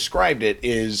just described it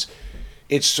is,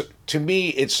 it's to me,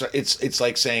 it's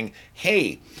like saying,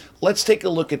 hey, let's take a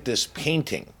look at this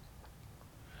painting.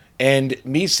 And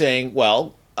me saying,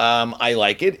 well, I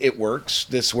like it. It works.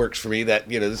 This works for me. That,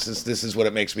 this is what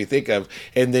it makes me think of.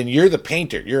 And then you're the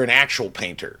painter. You're an actual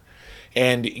painter.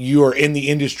 And you are in the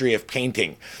industry of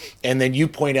painting. And then you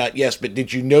point out, yes, but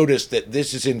did you notice that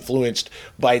this is influenced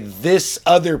by this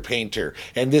other painter?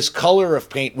 And this color of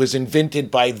paint was invented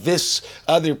by this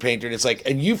other painter. And it's like,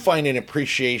 and you find an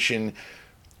appreciation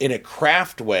in a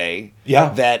craft way.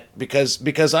 Yeah. That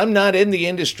because I'm not in the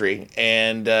industry.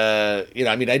 And,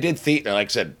 I did theater, like I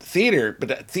said, theater,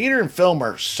 but theater and film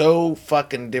are so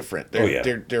fucking different.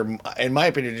 They're, in my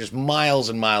opinion, just miles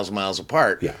and miles and miles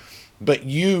apart. Yeah. But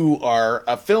you are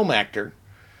a film actor,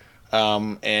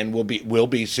 and will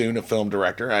be soon a film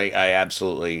director. I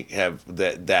absolutely have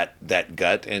that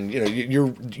gut, and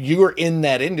you're in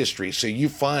that industry, so you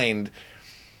find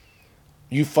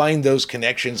those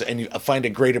connections, and you find a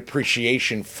great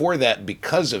appreciation for that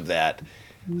because of that,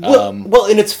 Well,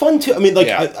 and it's fun too. I mean, like,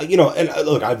 Yeah.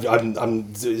 look,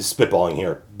 I'm spitballing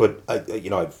here, but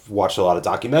I've watched a lot of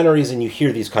documentaries, and you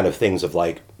hear these kind of things of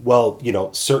like, well,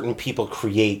 certain people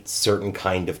create certain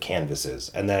kind of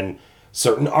canvases, and then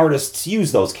certain artists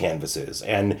use those canvases,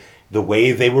 and the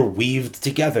way they were weaved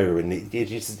together, and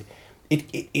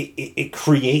it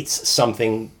creates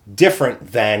something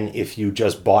different than if you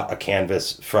just bought a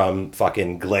canvas from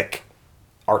fucking Glick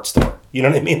art store. You know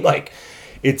what I mean? Like,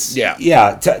 it's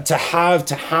to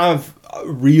have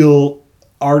real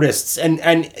artists, and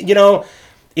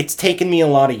it's taken me a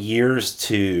lot of years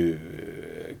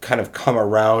to kind of come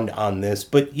around on this,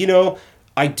 but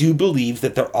I do believe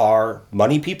that there are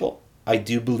money people. I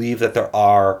do believe that there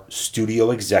are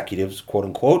studio executives, quote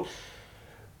unquote.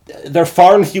 They're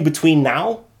far and few between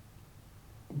now,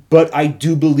 but I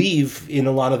do believe in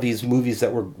a lot of these movies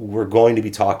that we're going to be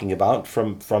talking about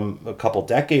from a couple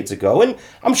decades ago, and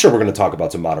I'm sure we're going to talk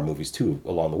about some modern movies too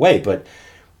along the way, but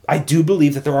I do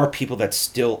believe that there are people that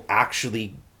still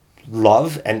actually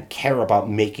love and care about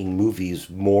making movies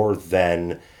more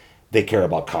than they care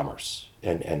about commerce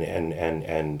and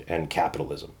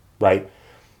capitalism, right?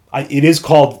 It is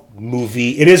called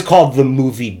the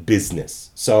movie business.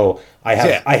 So I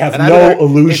have no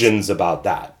illusions about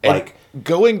that. Like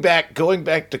going back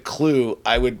to Clue,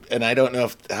 I would, and I don't know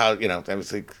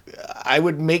I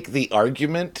would make the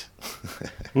argument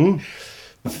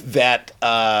that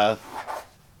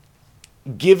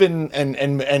given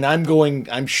and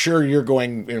I'm sure you're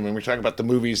going, when we're talking about the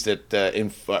movies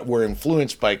that were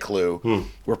influenced by Clue,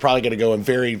 we're probably going to go in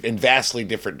vastly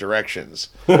different directions.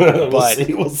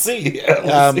 We'll see.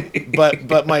 But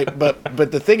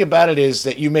the thing about it is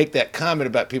that you make that comment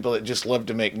about people that just love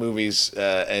to make movies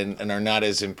and are not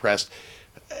as impressed.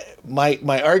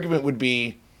 My argument would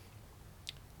be,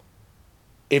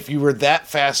 if you were that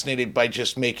fascinated by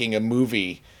just making a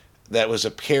movie that was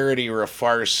a parody or a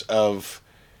farce of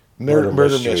murder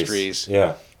mysteries.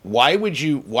 Yeah. Why would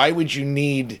you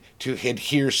need to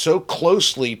adhere so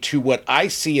closely to what I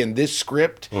see in this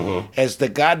script as the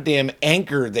goddamn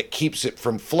anchor that keeps it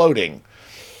from floating?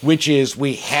 Which is,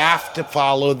 we have to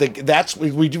follow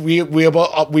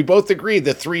we both agree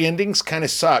the three endings kind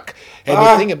of suck. And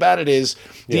the thing about it is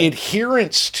the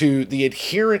adherence to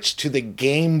the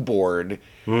game board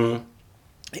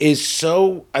is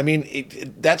so, I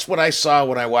mean, that's what I saw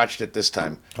when I watched it this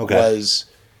time. Okay. Was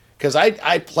because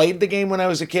I played the game when I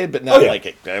was a kid, but not like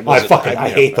it. I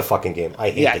hate the fucking game.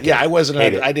 I hate the game. I wasn't.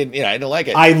 I didn't like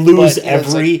it. I lose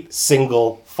every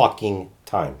single fucking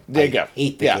time. There you go.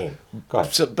 Hate the game. Go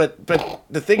ahead. So, but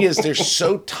the thing is, they're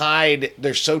so tied.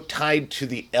 They're so tied to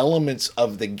the elements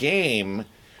of the game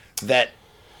that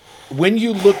when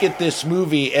you look at this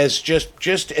movie as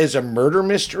just as a murder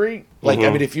mystery, like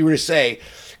I mean, if you were to say,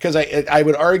 because I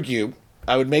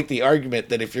would make the argument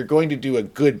that if you're going to do a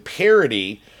good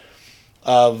parody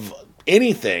of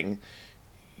anything,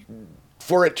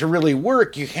 for it to really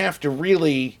work, you have to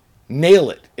really nail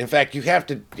it. In fact, you have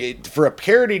to, for a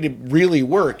parody to really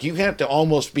work, you have to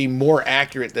almost be more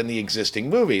accurate than the existing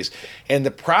movies. And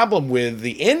the problem with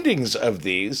the endings of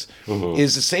these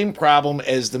is the same problem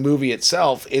as the movie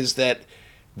itself, is that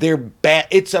they're bad.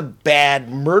 It's a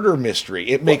bad murder mystery.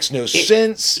 It makes no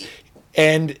sense.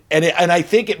 And I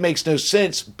think it makes no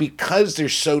sense because they're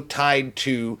so tied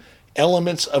to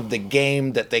elements of the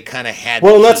game that they kind of had.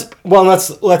 Let's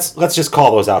just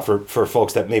call those out for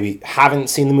folks that maybe haven't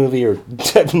seen the movie or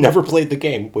have never played the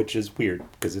game, which is weird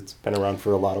because it's been around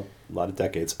for a lot of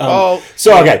decades. Dude,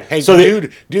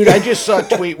 I just saw a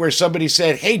tweet where somebody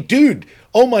said, "Hey, dude,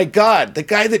 oh my God, the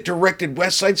guy that directed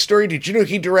West Side Story, did you know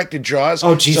he directed Jaws?"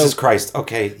 Oh, Jesus Christ.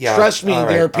 Okay, yeah. Trust me,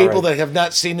 there are people that have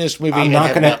not seen this movie.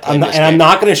 I'm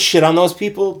not gonna shit on those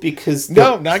people because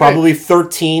they're probably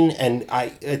 13, and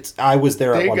I was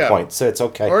there at one point, so it's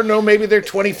okay. Or no, maybe they're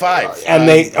 25. And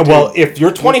if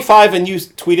you're 25 and you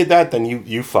tweeted that, then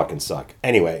you fucking suck.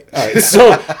 Anyway, all right,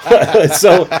 so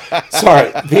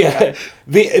sorry.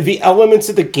 The elements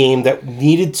of the game that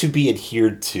needed to be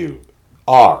adhered to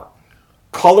are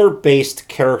color-based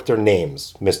character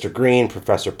names: Mr. Green,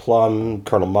 Professor Plum,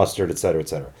 Colonel Mustard, etc.,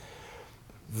 etc.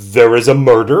 There is a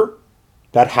murder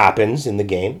that happens in the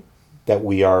game that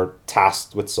we are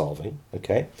tasked with solving,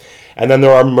 okay? And then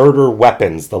there are murder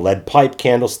weapons: the lead pipe,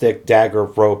 candlestick, dagger,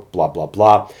 rope, blah, blah,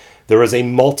 blah. There is a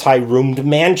multi-roomed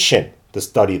mansion: the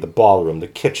study, the ballroom, the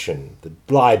kitchen, the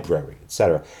library,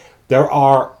 etc.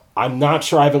 I'm not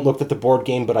sure, I haven't looked at the board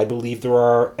game, but I believe there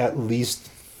are at least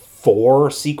 4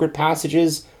 secret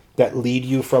passages that lead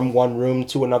you from one room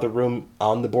to another room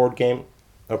on the board game.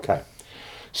 Okay.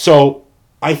 So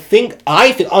I think,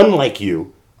 unlike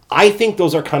you, I think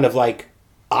those are kind of like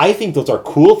I think those are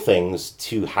cool things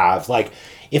to have. Like,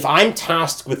 if I'm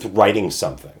tasked with writing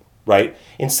something, right?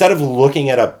 Instead of looking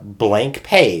at a blank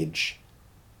page,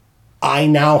 I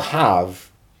now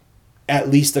have at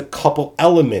least a couple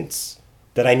elements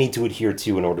that I need to adhere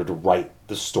to in order to write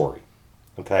the story.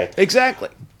 Okay? Exactly.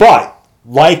 But,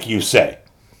 like you say,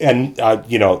 and,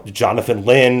 Jonathan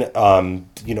Lynn,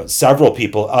 several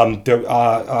people,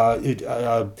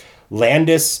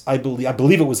 Landis, I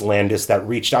believe it was Landis that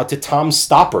reached out to Tom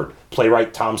Stoppard,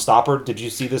 playwright Tom Stoppard. Did you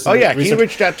see this? Oh, yeah. He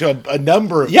reached out to a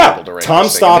number of people to write Tom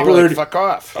this thing, and they were Stoppard. like, fuck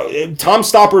off. Tom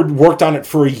Stoppard worked on it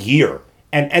for a year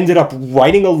and ended up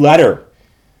writing a letter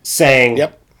saying,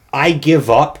 Yep. I give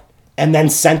up, and then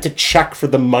sent a check for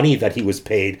the money that he was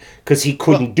paid because he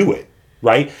couldn't do it.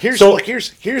 Right? Here's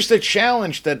the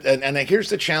challenge and here's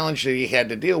the challenge that he had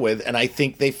to deal with, and I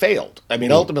think they failed. I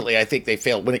mean, ultimately, I think they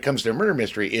failed when it comes to a murder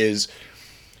mystery. Is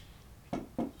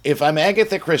if I'm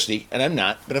Agatha Christie, and I'm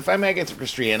not, but if I'm Agatha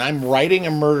Christie and I'm writing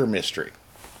a murder mystery,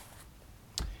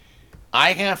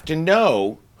 I have to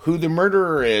know who the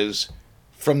murderer is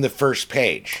from the first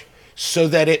page, so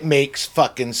that it makes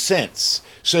fucking sense,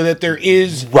 so that there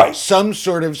is some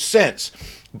sort of sense.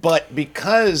 But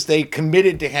because they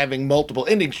committed to having multiple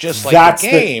endings, just like the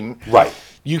game,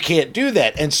 you can't do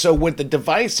that. And so what the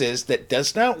device is that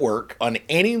does not work on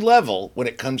any level when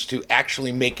it comes to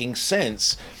actually making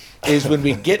sense is when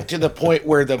we get to the point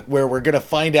where we're going to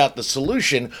find out the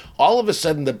solution, all of a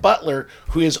sudden the butler,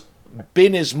 who has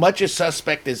been as much a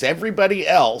suspect as everybody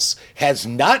else, has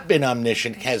not been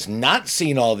omniscient, has not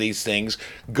seen all these things,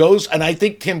 goes, and I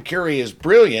think Tim Curry is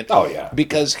brilliant. Oh yeah,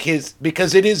 because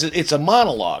it's a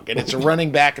monologue, and it's a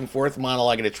running back and forth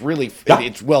monologue, and it's really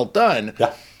it's well done.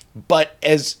 Yeah. But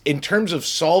as in terms of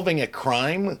solving a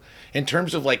crime, in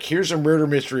terms of like, here's a murder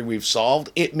mystery we've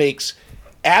solved, it makes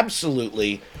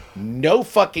absolutely no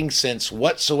fucking sense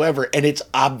whatsoever, and it's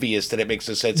obvious that it makes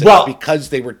no sense. Well, it's because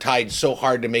they were tied so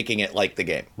hard to making it like the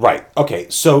game. Right. Okay.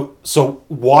 So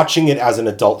watching it as an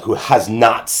adult who has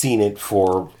not seen it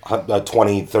for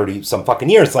 20, 30 some fucking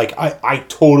years, like I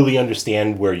totally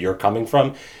understand where you're coming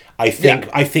from. I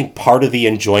think part of the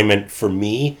enjoyment for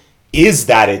me is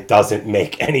that it doesn't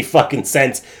make any fucking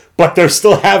sense, but they're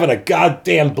still having a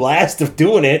goddamn blast of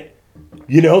doing it.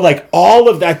 You know, like all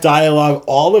of that dialogue,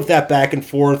 all of that back and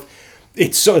forth.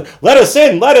 It's so, let us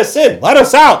in, let us in, let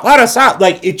us out, let us out.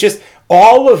 Like, it just,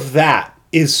 all of that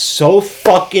is so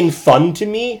fucking fun to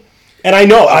me. And I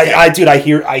know, dude, I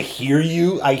hear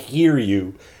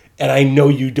you. And I know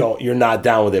you're not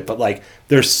down with it. But like,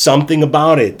 there's something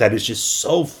about it that is just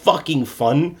so fucking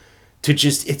fun to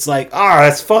just, it's like,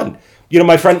 that's fun. You know,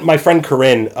 my friend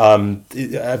Corinne,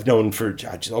 I've known for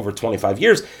just over 25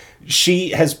 years. She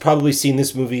has probably seen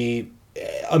this movie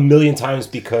a million times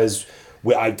because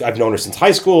I've known her since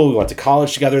high school. We went to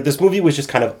college together. This movie was just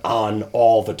kind of on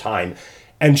all the time.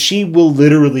 And she will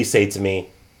literally say to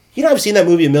me, you know, I've seen that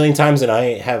movie a million times and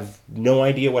I have no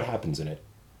idea what happens in it.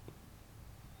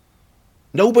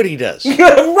 Nobody does.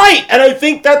 Right. And I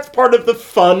think that's part of the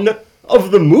fun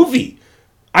of the movie.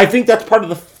 I think that's part of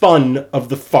the fun of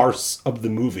the farce of the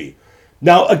movie.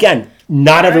 Now, again,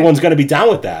 not everyone's going to be down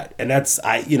with that, and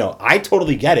I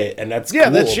totally get it, and that's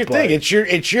cool, that's your thing. It's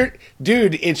your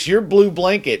dude. It's your blue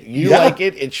blanket. You like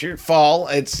it. It's your fall.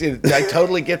 I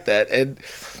totally get that, and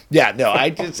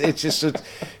it's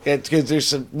because there's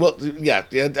some. Well, yeah.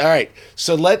 All right.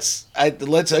 So let's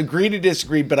agree to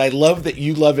disagree. But I love that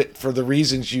you love it for the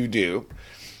reasons you do,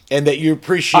 and that you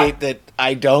appreciate that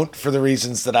I don't for the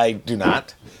reasons that I do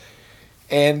not,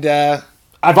 and.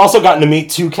 I've also gotten to meet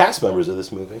 2 cast members of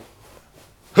this movie.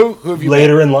 Who have you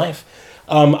later met? In life?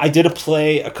 I did a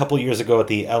play a couple years ago at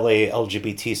the LA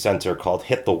LGBT Center called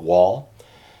Hit the Wall.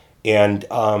 And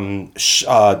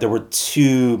there were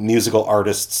 2 musical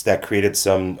artists that created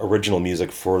some original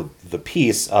music for the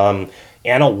piece. Anna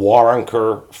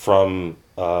Waronker from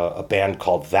a band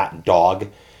called That Dog,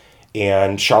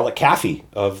 and Charlotte Caffey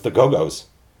of the Go-Go's.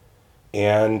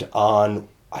 And on...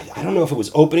 I don't know if it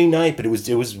was opening night, but it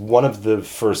was one of the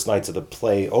first nights of the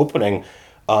play opening.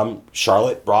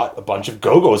 Charlotte brought a bunch of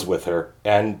Go-Go's with her,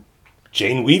 and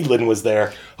Jane Weedland was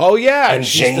there. Oh yeah, and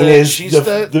Jane is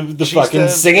the fucking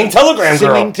singing telegram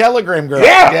girl. Singing telegram girl.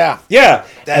 Yeah.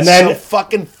 That's so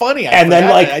fucking funny. And then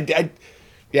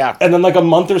like a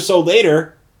month or so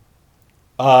later,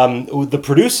 the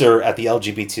producer at the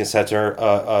LGBT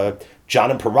Center, John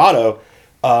Imparato,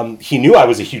 he knew I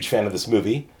was a huge fan of this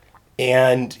movie.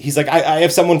 And he's like, I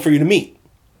have someone for you to meet.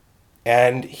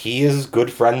 And he is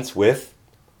good friends with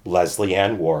Leslie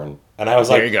Ann Warren. And I was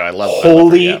there you go. I love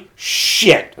holy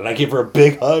shit. And I gave her a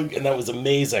big hug, and that was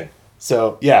amazing.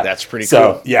 So, yeah. That's pretty cool.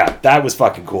 So, yeah, that was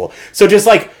fucking cool. So just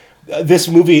like, This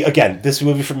movie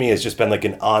for me has just been like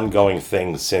an ongoing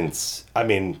thing since, I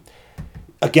mean,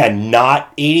 again,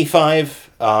 not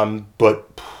 85,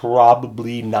 but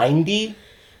probably 90,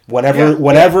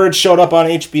 whenever it showed up on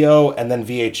HBO and then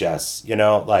VHS, you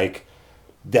know, like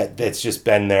that's just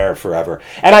been there forever.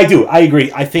 And I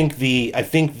agree. I think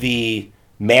the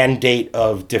mandate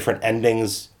of different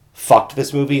endings fucked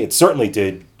this movie. It certainly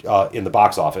did in the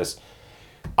box office.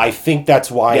 I think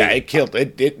that's why... Yeah, it killed.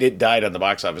 It died on the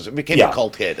box office. It became a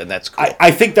cult hit, and that's cool.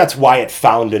 I think that's why it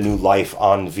found a new life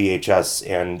on VHS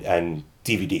and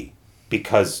DVD.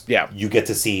 Because you get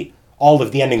to see all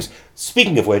of the endings.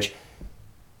 Speaking of which,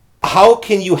 how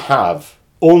can you have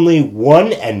only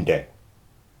one ending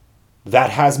that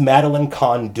has Madeline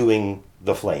Kahn doing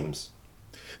the flames?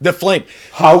 The flame.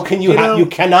 How can you have... You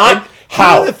cannot...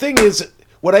 How? The thing is...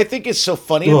 What I think is so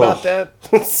funny about that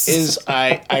is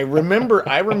I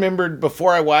remembered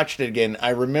before I watched it again, I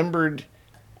remembered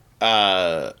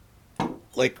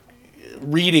like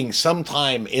reading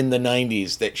sometime in the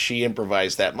 90s that she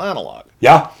improvised that monologue.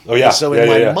 Yeah. Oh yeah. And so in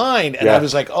my mind, and I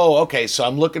was like, oh, okay, so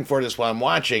I'm looking for this while I'm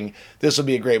watching. This will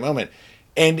be a great moment.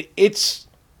 And it's,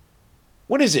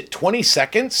 what is it, 20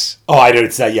 seconds? Oh, I don't.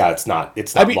 It's not.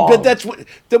 It's not. I mean, long. but that's what.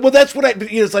 Well, that's what I.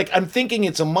 It's like I'm thinking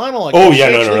it's a monologue. Oh yeah,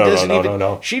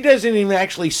 no. She doesn't even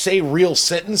actually say real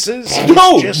sentences.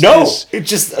 It's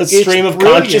just a stream of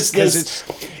consciousness.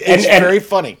 It's very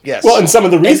funny. Yes. Well, and some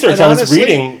of the research I was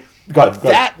reading.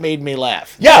 That made me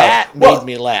laugh. Yeah, that made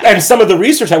me laugh. And some of the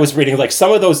research I was reading, like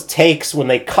some of those takes when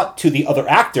they cut to the other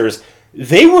actors,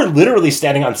 they were literally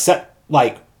standing on set,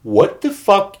 like, what the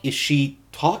fuck is she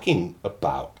talking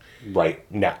about right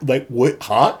now? Like, what?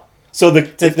 Huh? So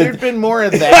if there'd been more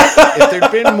of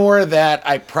that,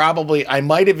 I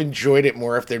might have enjoyed it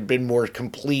more if there'd been more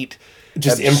complete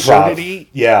just absurdity. Improv.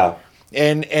 Yeah.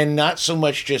 And not so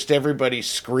much just everybody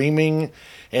screaming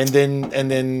and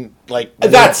then like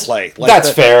that's play. That's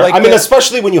fair. I mean,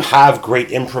 especially when you have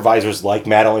great improvisers like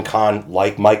Madeline Kahn,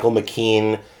 like Michael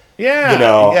McKean. Yeah. You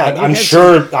know, I'm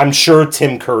sure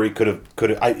Tim Curry could have.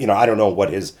 I don't know what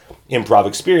his improv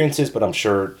experience is, but I'm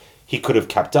sure he could have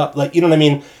kept up. Like, you know what I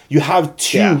mean? You have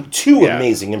two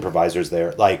amazing improvisers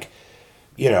there. Like,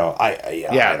 you know,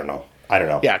 I don't know.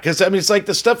 Yeah, because I mean, it's like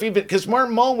the stuff even because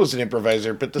Martin Mull was an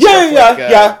improviser, but the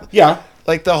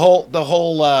like the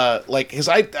whole like because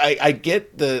I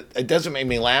get it doesn't make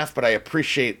me laugh, but I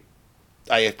appreciate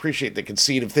the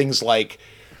conceit of things like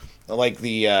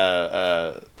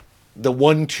the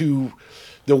 1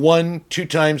 2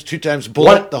 times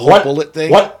bullet, the whole bullet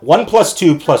thing. 1 +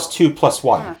 2 + 2 +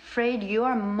 1. I'm afraid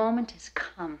your moment has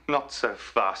come. Not so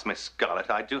fast, Miss Scarlet.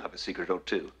 I do have a secret or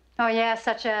two. Oh yeah,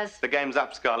 such as? The game's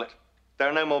up, Scarlet. There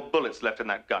are no more bullets left in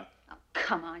that gun. Oh,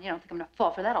 come on, you don't think I'm gonna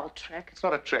fall for that old trick? It's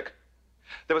not a trick.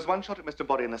 There was 1 shot at Mr.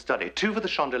 Body in the study, 2 for the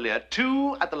chandelier,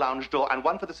 2 at the lounge door, and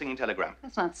 1 for the singing telegram.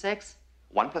 That's not 6.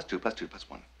 1 + 2 + 2 +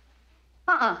 1.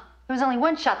 There was only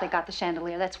 1 shot that got the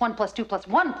chandelier. That's 1 + 2 +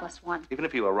 1 + 1. Even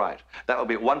if you were right, that would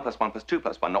be 1 + 1 + 2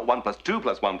 + 1, not 1 + 2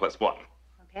 + 1 + 1.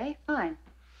 Okay, fine.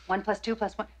 1 + 2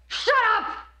 + 1. Shut up!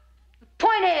 The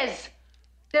point is,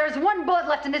 there's 1 bullet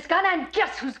left in this gun, and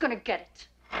guess who's gonna get it?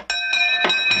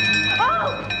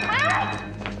 Oh! Ah!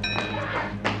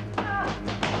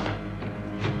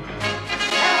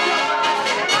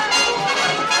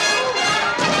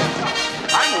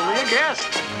 I'm only a guest.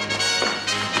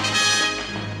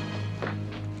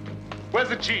 Where's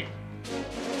the chief?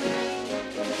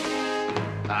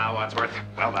 Wadsworth,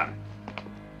 well done.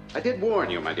 I did warn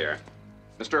you, my dear.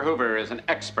 Mr. Hoover is an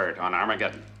expert on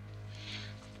Armageddon.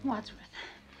 Wadsworth,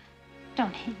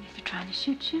 don't hate me for trying to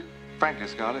shoot you. Frankly,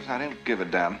 Scarlet, I don't give a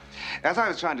damn. As I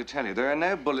was trying to tell you, there are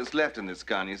no bullets left in this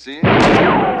gun, you see?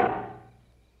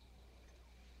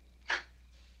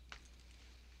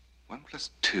 1 +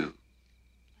 2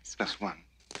 + 1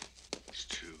 +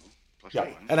 2 + 1.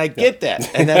 And I get that,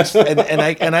 and that's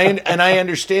and I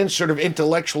understand sort of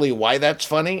intellectually why that's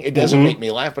funny. It doesn't make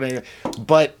me laugh,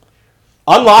 but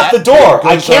unlock the door.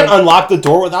 I can't unlock the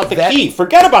door without the key.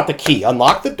 Forget about the key.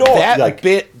 Unlock the door.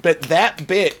 That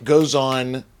bit goes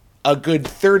on a good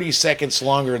 30 seconds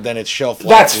longer than its shelf life.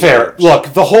 That's fair.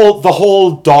 Look, the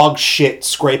whole dog shit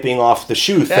scraping off the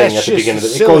shoe thing at the beginning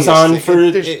of it goes on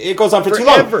for too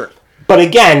long. But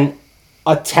again,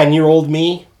 a 10-year-old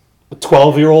me, a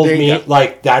 12-year-old me,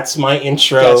 like that's my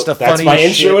intro. That's my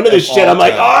intro into this shit. I'm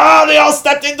like, oh, they all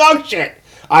stepped in dog shit.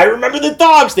 I remember the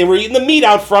dogs. They were eating the meat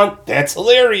out front. That's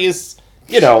hilarious.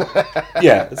 You know,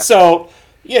 yeah. So,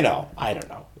 you know, I don't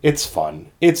know. It's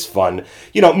fun. It's fun.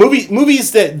 You know,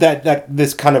 movies that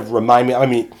this kind of remind me. I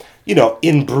mean, you know,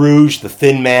 In Bruges, The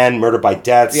Thin Man, Murder by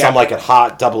Death, Some Like It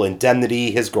Hot, Double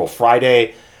Indemnity, His Girl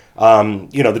Friday.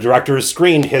 The director has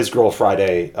screened His Girl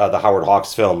Friday, the Howard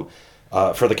Hawks film,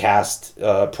 for the cast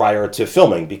prior to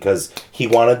filming because he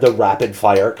wanted the rapid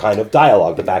fire kind of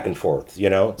dialogue, the back and forth,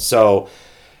 So,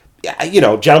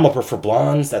 Gentlemen Prefer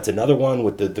Blondes, that's another one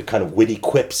with the kind of witty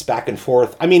quips back and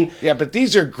forth. I mean... Yeah, but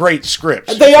these are great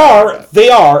scripts. They are.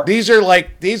 These are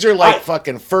like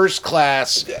fucking first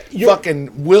class,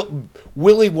 fucking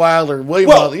Willie Wilder,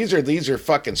 Wilder. These are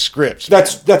fucking scripts.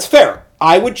 That's fair.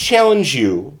 I would challenge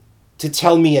you to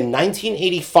tell me in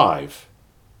 1985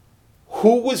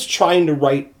 who was trying to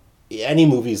write any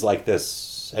movies like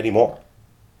this anymore.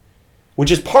 Which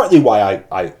is partly why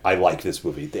I like this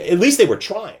movie. At least they were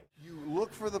trying. You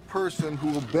look for the person who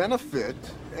will benefit,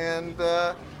 and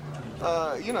I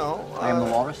am the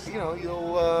walrus. You'll you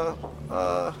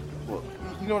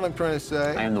know what I'm trying to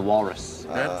say. I am the walrus.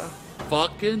 That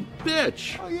fucking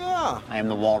bitch. Oh yeah. I am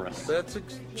the walrus.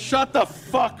 Shut the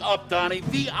fuck up, Donnie.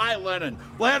 V.I. Lenin.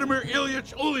 Vladimir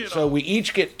Ilyich Ulyanov. So we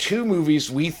each get two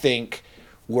movies we think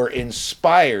were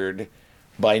inspired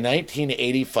by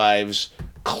 1985's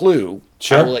Clue.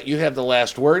 Sure. I will let you have the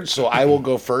last word, so I will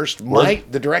go first.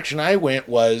 The direction I went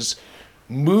was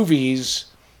movies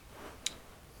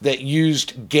that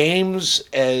used games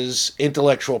as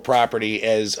intellectual property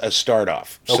as a start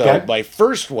off. Okay. So my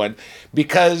first one,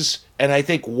 and I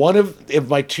think one of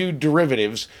my two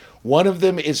derivatives, one of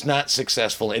them is not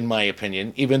successful in my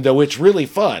opinion, even though it's really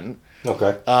fun.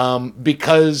 Okay.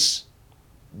 Because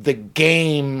the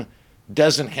game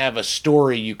doesn't have a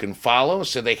story you can follow,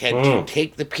 so they had to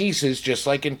take the pieces, just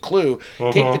like in Clue,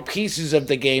 take the pieces of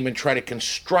the game and try to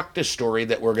construct a story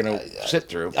that we're going to sit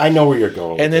through. I know where you're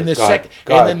going. And then the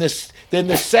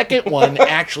second one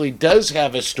actually does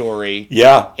have a story.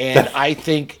 Yeah. And I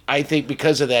think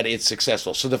because of that it's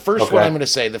successful. So the first one I'm going to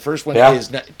say, the first one is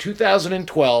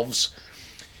 2012's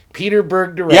Peter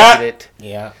Berg directed it.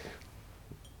 Yeah.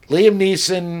 Liam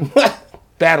Neeson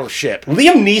Battleship.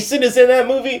 Liam Neeson is in that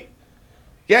movie?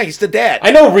 Yeah, he's the dad.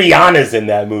 I know Rihanna's in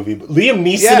that movie, but Liam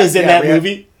Neeson is in that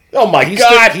movie? Oh my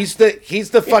God. He's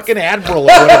the fucking admiral or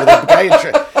whatever, the guy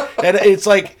and it's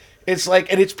like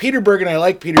and it's Peter Berg, and I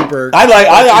like Peter Berg.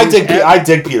 I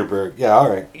dig Peter Berg. Yeah, all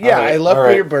right. Yeah, all right. I love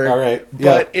Peter Berg. All right.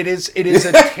 But it is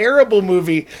a terrible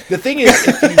movie. The thing is,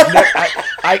 if you've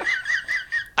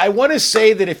I want to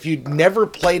say that if you'd never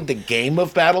played the game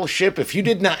of Battleship, if you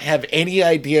did not have any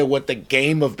idea what the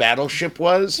game of Battleship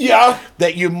was,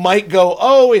 that you might go,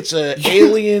 oh, it's a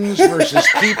aliens versus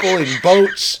people in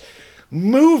boats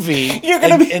movie. You're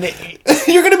gonna be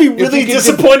really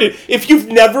disappointed if you've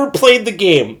never played the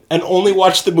game and only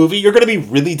watched the movie. You're gonna be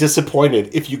really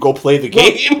disappointed if you go play the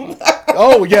game.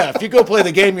 Oh yeah, if you go play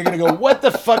the game, you're gonna go, what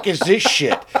the fuck is this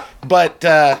shit? But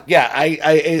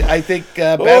I think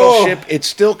Battleship. It's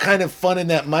still kind of fun in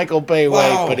that Michael Bay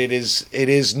way, but it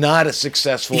is not a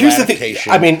successful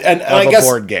adaptation. I mean, and of I guess, a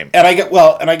board game. And I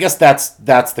guess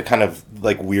that's the kind of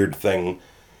like weird thing.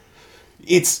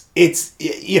 It's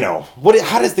what?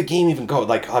 How does the game even go?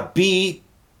 Like a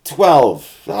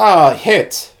B-12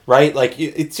 hit, right? Like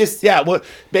it's just Well,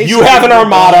 you have an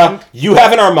armada. You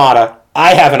have an armada.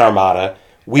 I have an armada.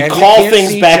 We call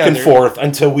things back and forth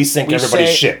until we sink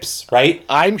everybody's ships, right?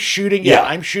 I'm shooting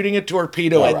a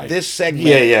torpedo at this segment.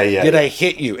 Yeah. Did I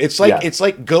hit you? It's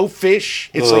like Go Fish.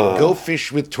 It's like Go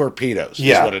Fish with torpedoes.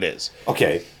 Is what it is.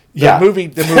 Okay. The movie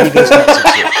does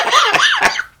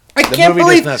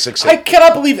not succeed. I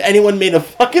cannot believe anyone made a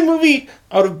fucking movie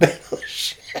out of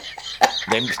Battleship.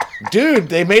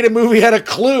 They made a this out of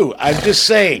Clue. I'm just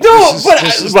saying. No,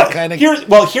 this is the kind of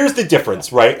here's the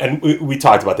difference, right? And we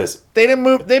talked about this. They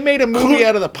made a movie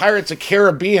out of the Pirates of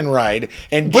Caribbean ride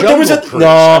and but Jungle Cruise.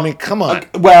 I mean, come on.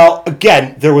 Well,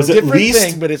 again, there was different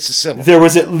thing, but it's a similar. There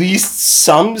was at least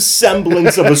some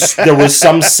semblance of there was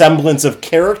some semblance of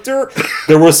character.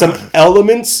 There were some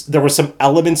elements. There were some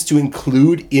elements to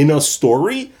include in a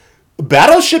story.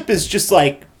 Battleship is just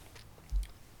like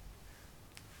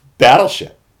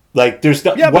Battleship. Like there's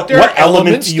no what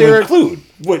element do you include?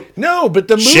 No, but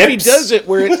the movie does it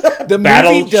where the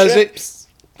movie does it.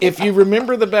 If you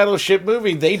remember the Battleship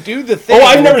movie, they do the thing. Oh,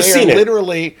 I've never seen it.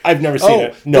 Literally, I've never seen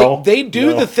it. No, they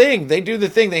do the thing. They do the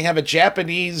thing. They have a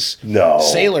Japanese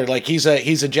sailor, like he's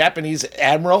a Japanese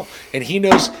admiral, and he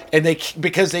knows, and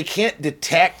because they can't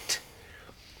detect.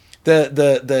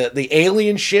 The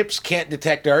alien ships can't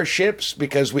detect our ships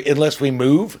because unless we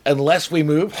move,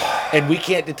 and we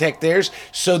can't detect theirs.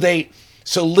 So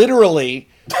literally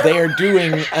they are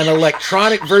doing an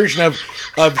electronic version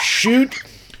of shoot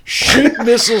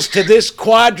missiles to this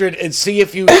quadrant and see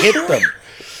if you hit them.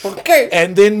 Okay.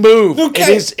 And then move.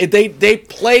 Okay. They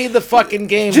play the fucking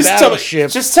game Battleship.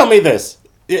 Just tell me this.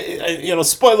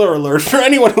 spoiler alert for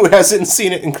anyone who hasn't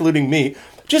seen it, including me,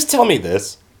 just tell me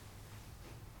this.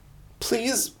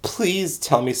 Please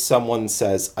tell me someone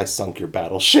says, I sunk your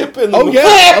battleship in the movie.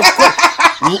 Yeah, of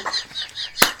course.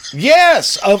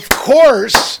 Yes, of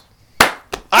course.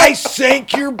 I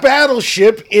sank your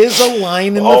battleship is a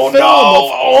line in the film.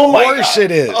 No. Of course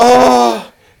it is.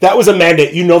 That was a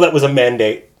mandate. You know that was a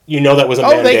mandate.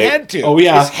 Oh, they had to. Oh,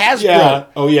 yeah. It's Hasbro. Yeah.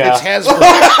 Oh, yeah. It's Hasbro.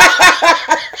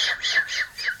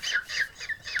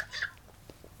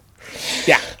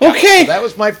 Yeah. Okay.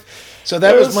 So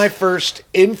that was my first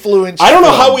influence. I don't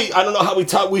know how we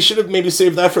top. We should have maybe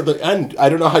saved that for the end. I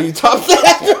don't know how you top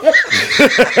that.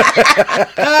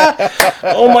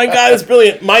 Oh my god, it's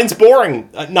brilliant. Mine's boring.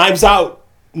 Knives Out.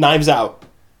 Knives Out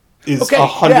is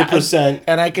 100%.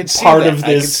 And I can see part that. of this.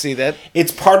 I can see that.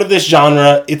 It's part of this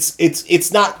genre.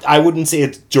 It's not. I wouldn't say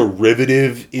it's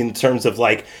derivative in terms of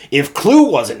like if Clue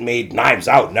wasn't made, Knives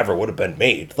Out never would have been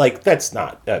made. Like that's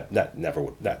not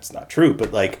that's not true.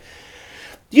 But like.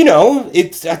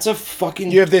 That's a fucking.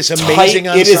 You have this amazing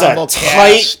ensemble it is a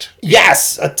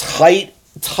cast. A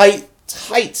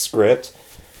tight script.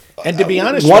 And to be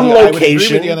honest, one with you, location. I would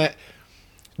agree with you on that.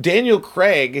 Daniel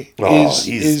Craig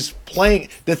is playing.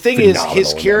 The thing is,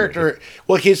 his character.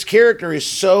 Well, his character is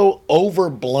so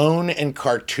overblown and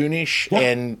cartoonish,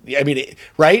 and I mean,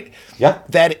 right? Yeah.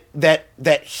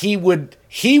 That he would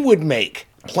make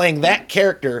playing that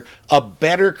character a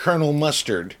better Colonel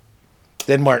Mustard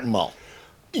than Martin Mull.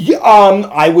 Yeah,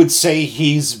 I would say I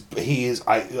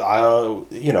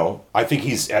think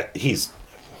he's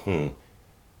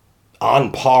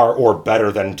on par or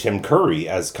better than Tim Curry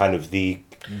as kind of the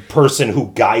person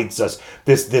who guides us,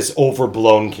 this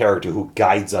overblown character who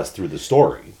guides us through the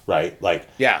story, right? Like,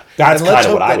 yeah, that's kind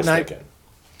of what I was thinking.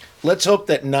 Let's hope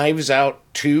that Knives Out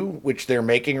 2, which they're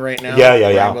making right now,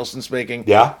 Ryan Wilson's making,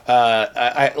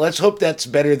 let's hope that's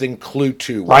better than Clue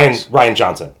 2 was. Ryan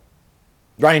Johnson.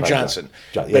 Ryan Johnson.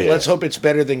 But let's hope it's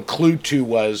better than Clue 2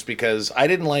 was, because I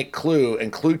didn't like Clue,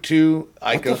 and Clue 2,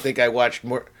 I don't think I watched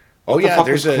more. Oh, yeah,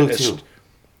 there's a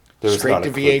straight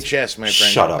to VHS, my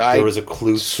friend. Shut up. There was a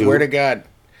Clue 2. Swear to God.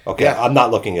 Okay, yeah. I'm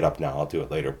not looking it up now. I'll do it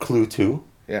later. Clue 2?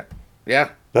 Yeah. Yeah.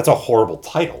 That's a horrible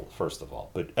title, first of all.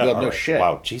 But no shit.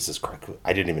 Wow, Jesus Christ.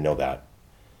 I didn't even know that.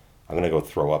 I'm going to go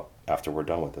throw up after we're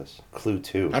done with this. Clue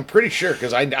 2. I'm pretty sure,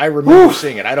 because I remember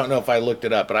seeing it. I don't know if I looked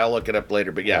it up, but I'll look it up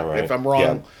later. But yeah, right. If I'm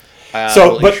wrong,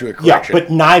 I'll issue a correction. But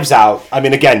Knives Out, I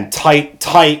mean, again,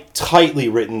 tightly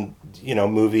written,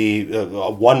 movie,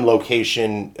 one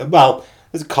location. Well,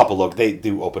 there's a couple of, they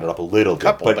do open it up a little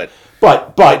bit.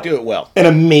 But they do it well. An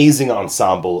amazing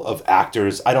ensemble of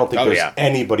actors. I don't think there's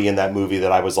anybody in that movie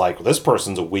that I was like, well, this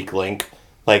person's a weak link.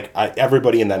 Like,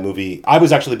 everybody in that movie, I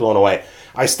was actually blown away.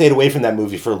 I stayed away from that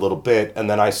movie for a little bit, and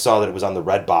then I saw that it was on the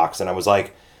Redbox, and I was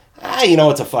like,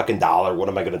 it's a fucking $1. What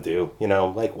am I going to do?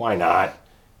 Like, why not?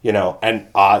 And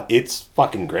it's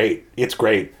fucking great. It's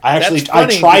great. I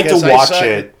tried to watch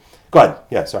it. Go ahead.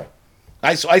 Yeah, sorry.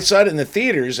 I saw it in the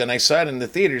theaters, and It's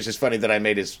funny that I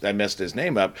messed his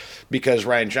name up, because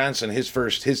Ryan Johnson,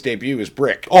 his debut is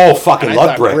Brick. Oh, fucking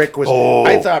love Brick.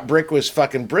 I thought Brick was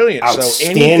fucking brilliant.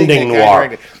 Outstanding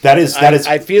noir. That is.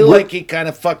 I feel like he kind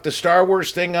of fucked the Star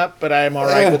Wars thing up, but I'm all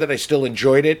right with it. I still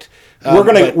enjoyed it. We're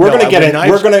gonna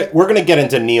get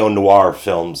into neo noir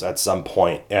films at some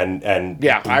point, and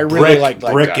yeah, I really like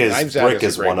Brick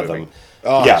is one of them.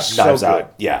 Oh, yeah, so Knives good.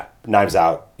 Out. Yeah, Knives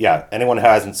Out. Yeah, anyone who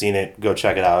hasn't seen it, go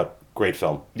check it out. Great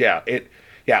film. Yeah,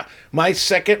 my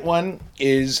second one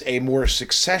is a more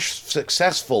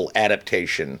successful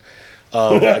adaptation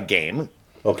of a game.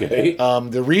 Okay.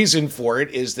 The reason for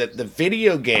it is that the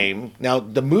video game. Now,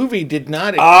 the movie did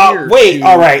not adhere.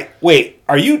 All right. Wait.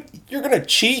 You're gonna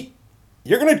cheat?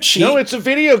 You're gonna cheat? No, it's a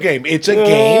video game. It's a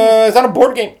game. It's not a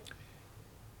board game.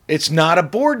 It's not a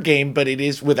board game, but it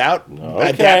is without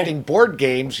adapting board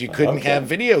games. You couldn't have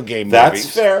video game movies. That's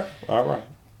fair. All right.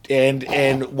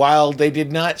 And while they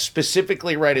did not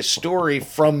specifically write a story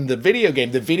from the video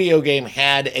game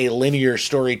had a linear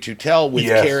story to tell with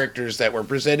characters that were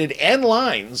presented and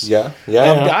lines of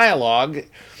dialogue.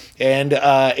 And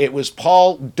it was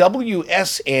Paul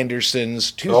W.S.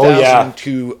 Anderson's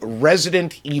 2002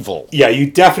 Resident Evil. Yeah,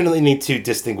 you definitely need to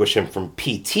distinguish him from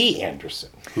P.T.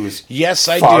 Anderson, who's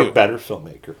I far do. better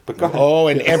filmmaker. But go ahead. Oh,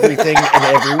 and everything in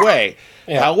every way.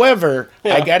 However,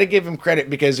 I got to give him credit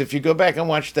because if you go back and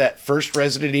watch that first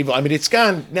Resident Evil, I mean, it's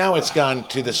gone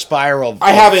to the spiral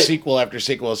of sequel after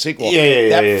sequel.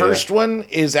 That first one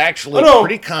is actually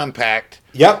pretty compact.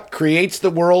 Yep. Creates the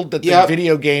world that the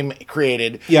video game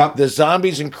created. Yep. The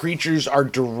zombies and creatures are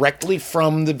directly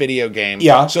from the video game.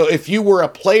 Yeah. So if you were a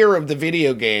player of the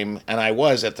video game, and I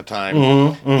was at the time,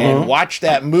 and watched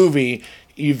that movie,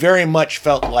 you very much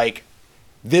felt like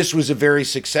this was a very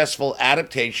successful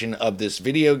adaptation of this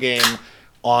video game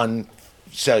on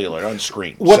cellular, on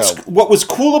screen. What was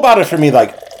cool about it for me,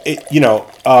 like, it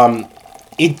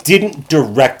didn't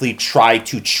directly try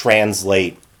to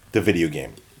translate the video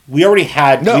game. We already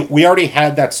had we already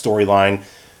had that storyline.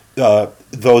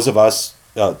 Those of us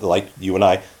like you and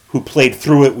I who played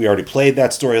through it, we already played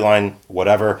that storyline.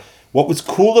 Whatever. What was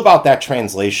cool about that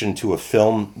translation to a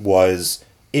film was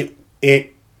it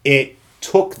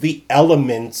took the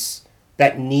elements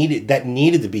that needed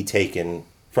to be taken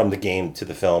from the game to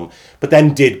the film, but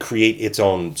then did create its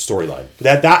own storyline.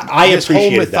 That I appreciated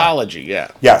whole mythology. that.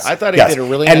 Yeah. Yes, I thought he did a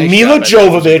really and nice Mila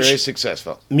job. Jovovich Very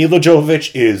successful. Mila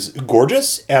Jovovich is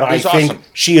gorgeous, and I think awesome.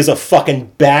 she is a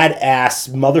fucking badass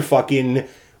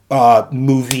motherfucking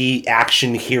movie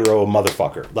action hero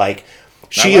motherfucker. Like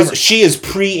she is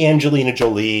pre Angelina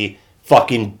Jolie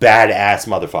fucking badass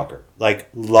motherfucker. Like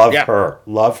love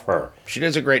her. She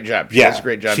does a great job. She does a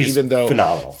great job, she's even though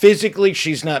phenomenal. Physically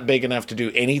she's not big enough to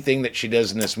do anything that she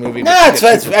does in this movie.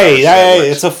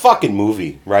 It's a fucking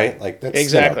movie, right? Like that's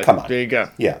exactly. Come on, there you go.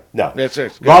 Yeah, no, that's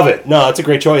it. Love it. No, it's a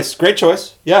great choice. Great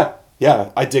choice. Yeah,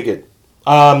 I dig it.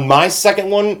 My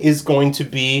second one is going to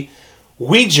be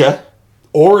Ouija: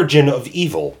 Origin of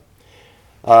Evil.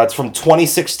 It's from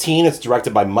 2016. It's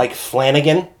directed by Mike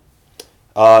Flanagan.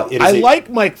 I like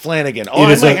Mike Flanagan.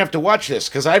 I might have to watch this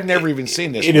because I've never even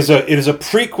seen this. It is a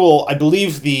prequel. I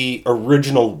believe the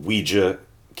original Ouija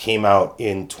came out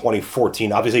in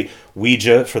 2014. Obviously,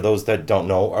 Ouija, for those that don't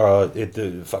know,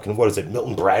 what is it?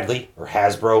 Milton Bradley or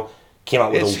Hasbro came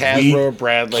out with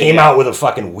out with a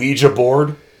fucking Ouija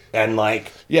board and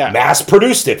mass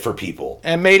produced it for people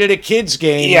and made it a kids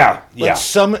game. Yeah, let's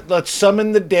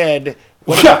summon the dead.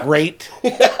 What a great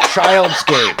child's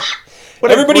game.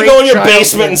 Everybody go in your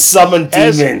basement and summon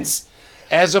demons.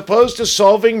 As opposed to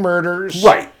solving murders.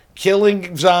 Right.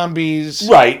 Killing zombies.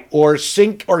 Right. Or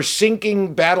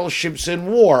sinking battleships in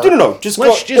war. No.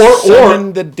 Let's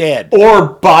summon the dead. Or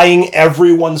buying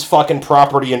everyone's fucking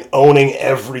property and owning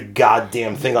every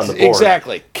goddamn thing on the board.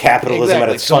 Exactly. Capitalism at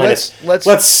its finest.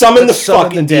 Let's summon the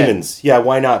fucking demons. Yeah,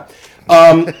 why not?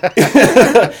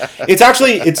 It's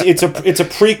a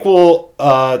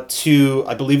prequel to,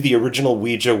 I believe the original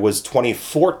Ouija was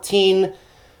 2014. It's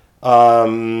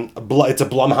a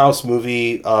Blumhouse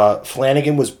movie.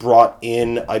 Flanagan was brought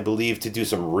in, I believe, to do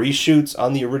some reshoots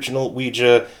on the original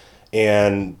Ouija,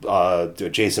 and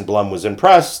Jason Blum was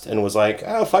impressed and was like,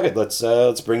 "Oh fuck it,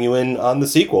 let's bring you in on the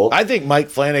sequel." I think Mike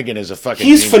Flanagan is a fucking.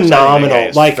 He's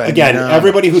phenomenal. Again,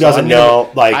 everybody who doesn't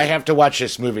know, I have to watch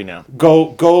this movie now.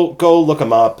 Go look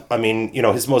him up. I mean,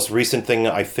 his most recent thing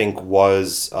I think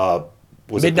was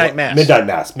Midnight Mass.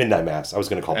 Midnight Mass. I was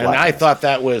going to call it. And I thought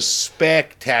that was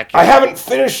spectacular. I haven't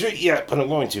finished it yet, but I'm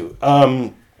going to.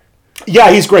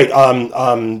 Yeah, he's great.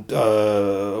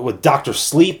 With Dr.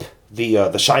 Sleep,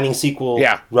 the Shining sequel.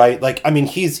 Yeah. Right?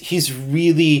 He's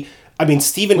really.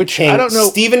 Stephen King. I don't know.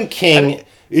 Stephen King.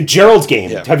 Gerald's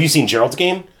Game. Yeah. Have you seen Gerald's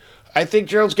Game? I think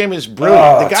Gerald's Game is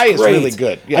brilliant. The guy is really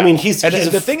good. Yeah. He's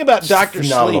the thing about Dr.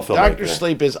 Sleep. Dr.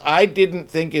 Sleep is I didn't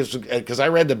think is because I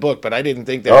read the book, but I didn't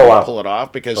think they were going to pull it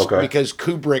off because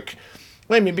Kubrick.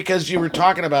 Because you were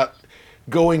talking about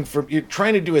you're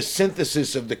trying to do a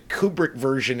synthesis of the Kubrick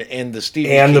version and the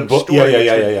Stephen King the book. Story,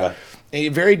 Yeah.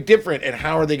 Very different. And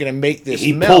how are they going to make this?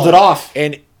 He pulled it off.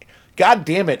 And God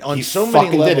damn it! On so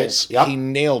many levels, he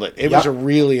nailed it. It was a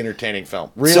really entertaining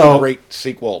film. Really great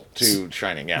sequel to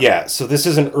Shining. Yeah. Yeah. So this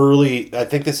is an early. I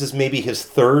think this is maybe his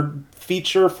fourth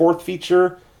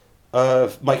feature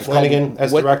of Mike Flanagan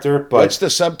as director. But what's the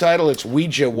subtitle? It's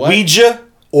Ouija. What? Ouija: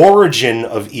 Origin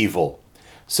of Evil.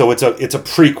 So it's a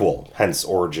prequel, hence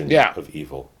Origin of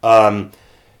Evil.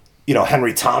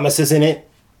 Henry Thomas is in it.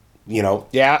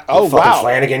 Yeah. Oh wow.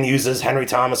 Flanagan uses Henry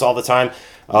Thomas all the time.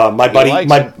 My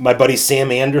buddy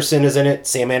Sam Anderson is in it.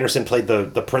 Sam Anderson played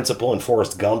the principal in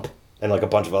Forrest Gump and a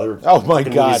bunch of other. Oh my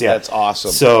god, movies. Yeah. That's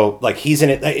awesome. So he's in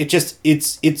it.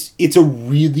 It's a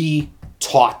really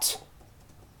taut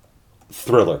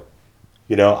thriller.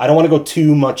 I don't want to go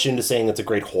too much into saying it's a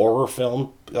great horror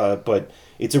film, but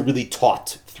it's a really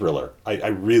taut thriller. I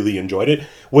really enjoyed it.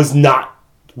 Was not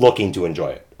looking to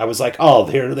enjoy it. I was like, oh,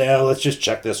 let's just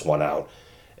check this one out.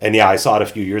 And yeah, I saw it a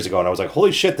few years ago, and I was like,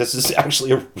 holy shit, this is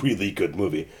actually a really good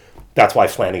movie. That's why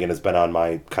Flanagan has been on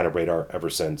my kind of radar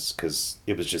ever since, because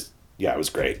it was just, yeah, it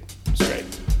was great. It was great.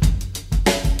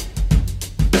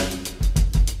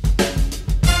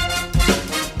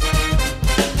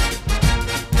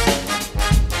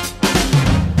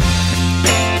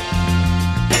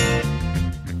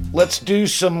 Let's do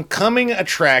some coming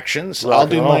attractions. I'll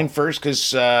do mine first,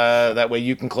 because that way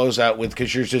you can close out with,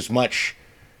 because yours is much,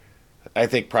 I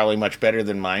think, probably much better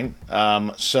than mine.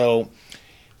 So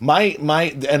my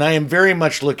and I am very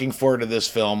much looking forward to this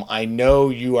film. I know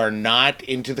you are not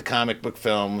into the comic book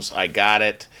films. I got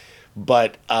it,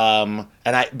 but I'll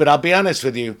be honest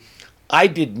with you, I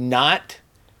did not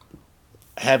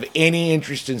have any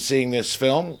interest in seeing this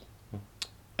film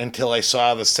until I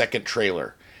saw the second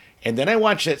trailer. And then I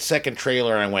watched that second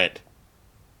trailer and I went,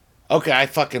 okay, I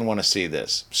fucking want to see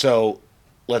this. So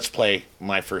let's play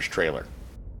my first trailer.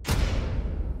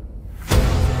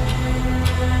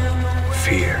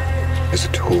 Fear is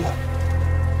a tool.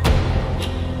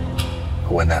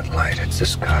 But when that light hits the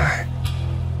sky,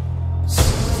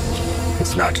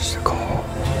 it's not just a call.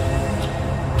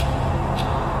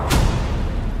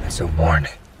 It's a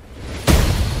warning.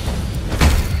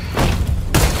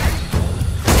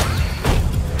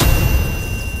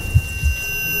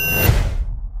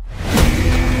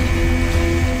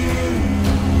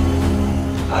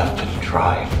 I've been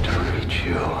trying to reach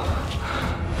you.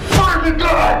 Fire the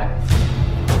gun!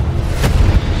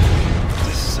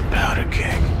 This is a powder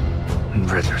keg,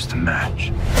 and Ritter's the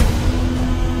match.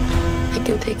 I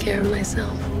can take care of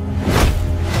myself.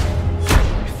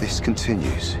 If this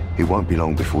continues, it won't be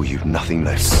long before you've nothing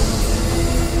left.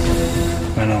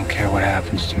 I don't care what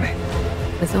happens to me.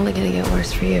 It's only gonna get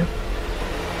worse for you.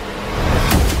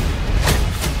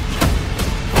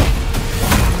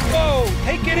 Whoa,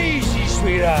 take it easy,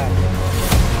 sweetheart.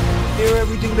 Hear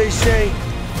everything they say,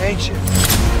 ain't you?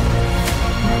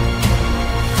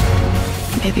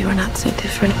 Maybe we're not so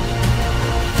different.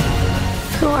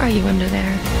 Who are you under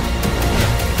there?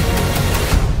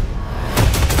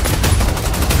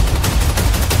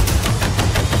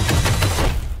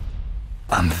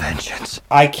 I'm vengeance.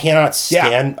 I cannot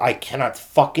stand. Yeah. I cannot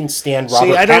fucking stand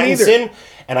Robert I don't Pattinson, either.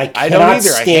 and I don't cannot either.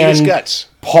 I hate stand his guts.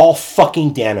 Paul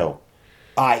fucking Dano.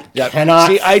 I cannot.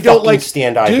 See, I don't fucking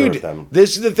stand either of them.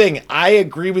 This is the thing. I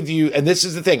agree with you, and this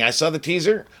is the thing. I saw the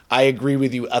teaser. I agree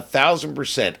with you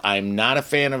 1,000%. I'm not a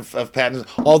fan of Pattinson.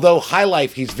 Although High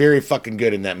Life, he's very fucking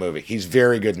good in that movie. He's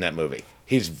very good in that movie.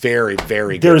 He's very,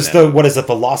 very good. There's the what is it?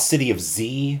 The Lost City of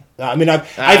Z. I mean,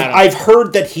 I've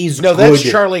heard that he's no. Good. That's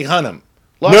Charlie Hunnam.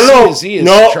 Lost City of Z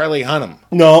is Charlie Hunnam.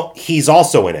 No, he's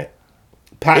also in it.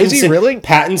 Pattinson, is he really?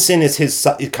 Pattinson is his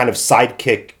kind of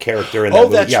sidekick character in that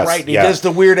movie. That's right. He does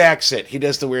the weird accent.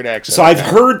 So I've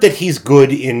heard that he's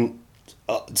good in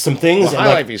some things. Well,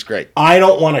 High Life, he's great. I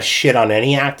don't want to shit on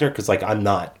any actor because, like, I'm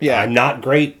not. Yeah. I'm not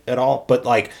great at all. But,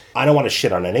 like, I don't want to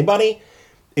shit on anybody.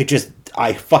 It just,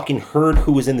 I fucking heard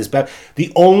who was in this bad.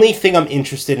 The only thing I'm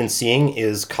interested in seeing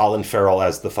is Colin Farrell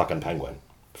as the fucking Penguin.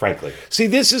 Frankly, see,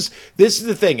 this is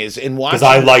the thing is in watching because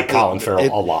I like Colin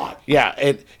Farrell a lot. Yeah,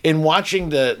 and in watching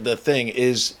the thing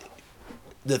is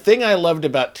the thing I loved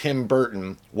about Tim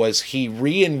Burton was he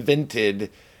reinvented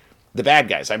the bad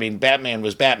guys. I mean, Batman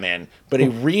was Batman, but he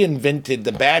reinvented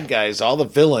the bad guys, all the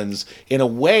villains, in a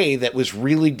way that was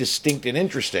really distinct and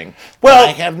interesting. Well,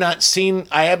 I have not seen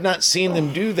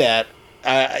them do that.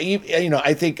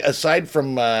 I think aside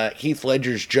from Heath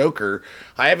Ledger's Joker,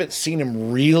 I haven't seen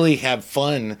him really have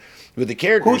fun with the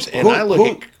characters.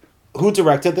 Who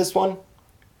directed this one?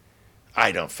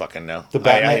 I don't fucking know. The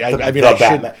Batman.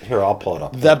 Batman. Here, I'll pull it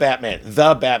up. The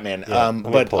Batman. Yeah,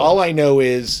 but all I know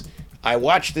is I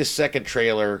watched this second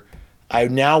trailer. I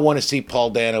now want to see Paul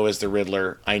Dano as the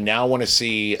Riddler. I now want to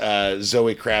see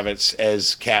Zoe Kravitz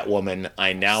as Catwoman.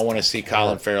 I now want to see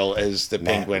Colin Farrell as the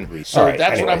Penguin. So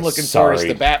that's what I'm looking for is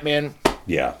the Batman.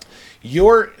 Yeah.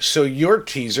 Your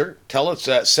teaser. Tell us,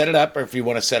 set it up, or if you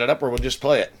want to set it up, or we'll just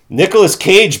play it. Nicolas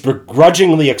Cage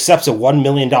begrudgingly accepts a $1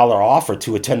 million offer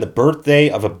to attend the birthday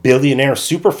of a billionaire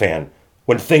superfan.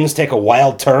 When things take a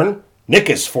wild turn, Nick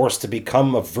is forced to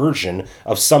become a version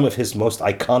of some of his most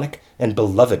iconic and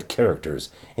beloved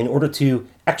characters in order to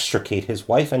extricate his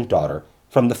wife and daughter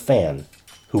from the fan,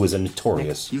 who is a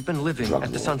notorious You've been living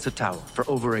at the Sunset Tower for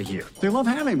over a year. They love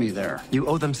having me there. You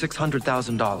owe them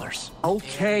 $600,000.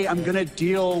 Okay, I'm gonna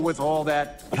deal with all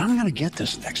that, but I'm gonna get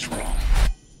this next role.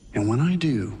 And when I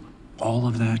do, all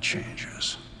of that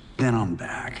changes. Then I'm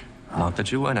back. Not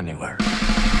that you went anywhere.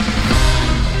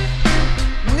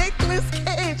 Nicolas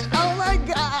Cage, oh my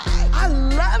God, I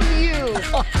love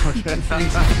you.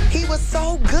 fuck. He was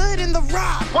so good in The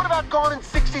Rock. What about Gone in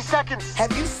 60 Seconds?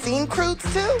 Have you seen Croods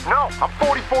 2? No, I'm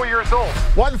 44 years old.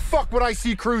 Why the fuck would I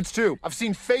see Croods 2? I've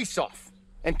seen Face Off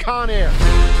and Con Air.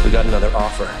 We got another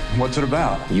offer. What's it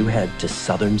about? You head to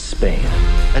southern Spain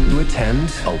and you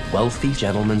attend a wealthy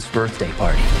gentleman's birthday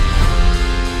party.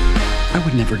 I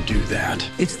would never do that.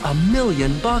 It's $1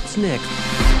 million, Nick.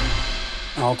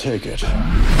 I'll take it.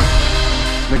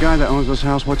 The guy that owns this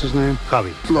house, what's his name?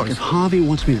 Javi. Look, if Javi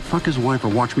wants me to fuck his wife or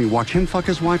watch me watch him fuck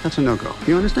his wife, that's a no-go.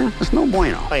 You understand? That's no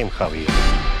bueno. I am Javi.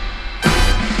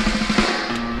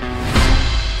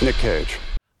 Nick Cage.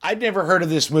 I'd never heard of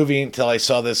this movie until I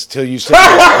saw this, till you said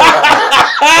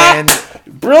and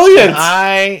brilliant.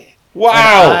 I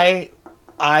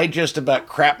just about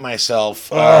crap myself.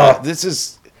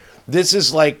 This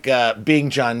is like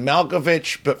being John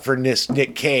Malkovich, but for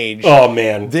Nick Cage. Oh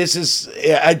man, this is.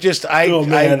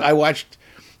 I watched.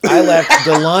 I laughed.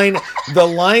 The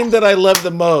line that I love the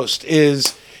most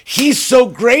is, "He's so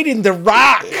great in The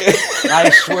Rock." I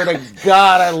swear to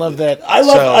God, I love that. I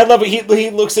love it. He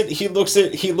looks at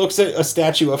a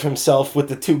statue of himself with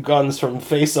the two guns from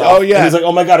Face Off. Oh yeah, and he's like,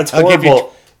 "Oh my God, it's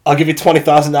horrible. I'll give you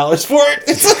 $20,000 for it."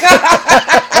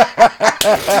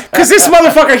 Because this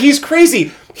motherfucker, he's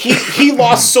crazy. He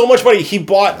lost so much money. He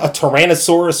bought a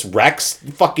Tyrannosaurus Rex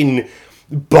fucking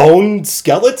bone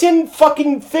skeleton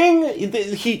fucking thing.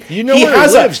 He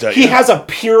has a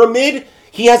pyramid.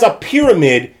 He has a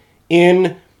pyramid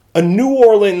in a New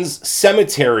Orleans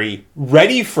cemetery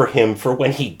ready for him for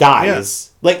when he dies.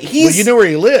 Yeah. Like well, you know where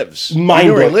he lives. No,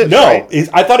 right?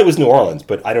 I thought it was New Orleans,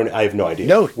 but I have no idea.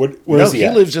 No, where is he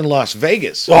at? lives in Las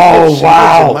Vegas. Oh He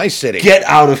wow! lives in my city. Get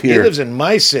out of here. He lives in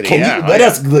my city.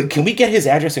 Can we get his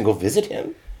address and go visit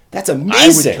him? That's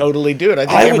amazing. I would totally do it. I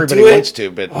think everybody wants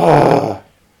to, but oh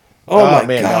my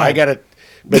man, God. no, I gotta.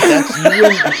 But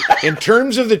that's in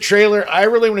terms of the trailer. I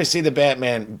really want to see the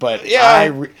Batman, but yeah,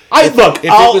 if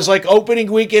it was like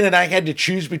opening weekend and I had to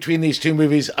choose between these two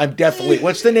movies, I'm definitely.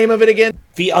 What's the name of it again?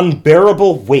 The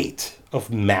Unbearable Weight of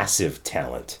Massive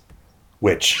Talent.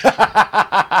 Which,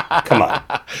 come on,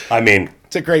 I mean,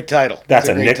 it's a great title. That's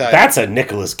a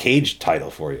Nicolas Cage title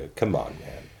for you. Come on,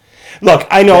 man. Look,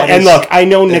 I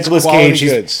know Nicolas Cage.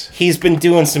 He's been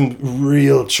doing some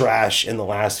real trash in the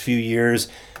last few years.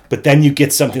 But then you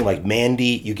get something like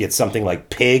Mandy, you get something like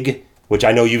Pig, which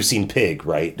I know you've seen Pig,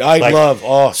 right?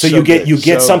 So you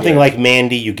get something like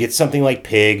Mandy, you get something like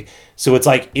Pig. So it's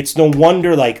like, it's no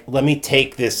wonder, like, let me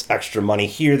take this extra money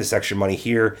here,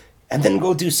 and then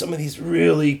go do some of these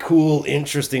really cool,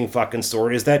 interesting fucking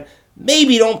stories that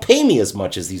maybe don't pay me as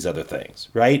much as these other things,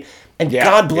 right? And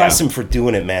God bless him for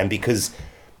doing it, man, because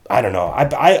I don't know,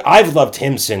 I've loved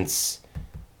him since.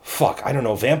 I don't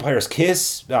know, Vampire's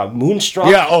Kiss, Moonstruck.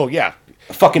 Yeah, oh yeah.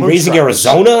 Fucking Raising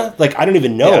Arizona. Like, I don't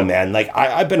even know, man. Like,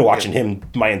 I've been watching him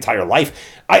my entire life.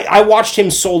 I watched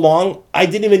him so long, I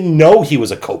didn't even know he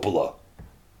was a Coppola.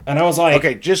 And I was like...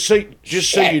 Okay, just so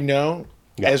you know,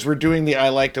 as we're doing the I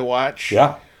Like to Watch,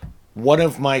 one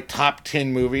of my top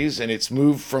 10 movies, and it's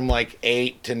moved from like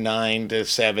 8 to 9 to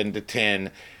 7 to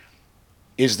 10,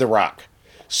 is The Rock.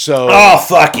 So... Oh,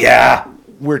 fuck yeah!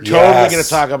 We're totally going to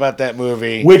talk about that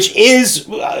movie. Which is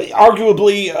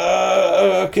arguably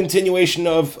a continuation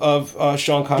of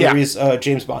Sean Connery's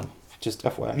James Bond. Just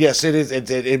FYI. Yes, it is.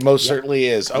 It most certainly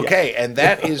is. Okay, and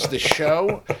that is the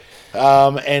show.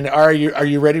 And are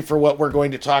you ready for what we're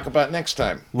going to talk about next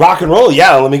time? Rock and roll,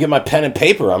 yeah. Let me get my pen and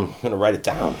paper. I'm going to write it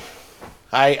down.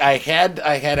 I had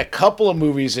a couple of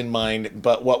movies in mind,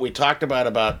 but what we talked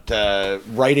about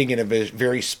writing in a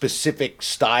very specific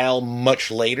style much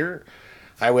later,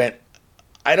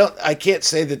 I can't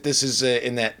say that this is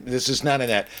in that. This is not in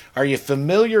that. Are you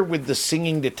familiar with The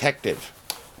Singing Detective?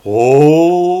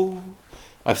 Oh,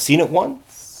 I've seen it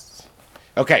once.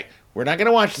 Okay, we're not going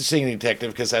to watch The Singing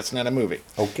Detective because that's not a movie.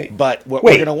 Okay, but what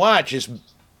we're going to watch is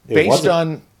based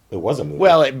on. It was a movie.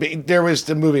 Well, there was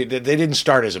the movie. They didn't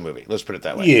start as a movie. Let's put it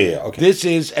that way. Yeah, okay. This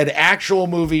is an actual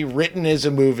movie written as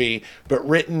a movie, but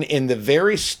written in the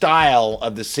very style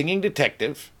of The Singing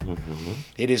Detective. Mm-hmm.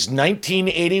 It is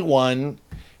 1981.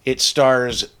 It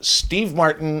stars Steve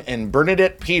Martin and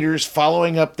Bernadette Peters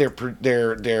following up their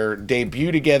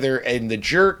debut together in The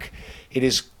Jerk. It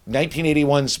is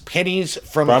 1981's Pennies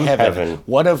from Heaven.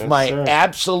 One of my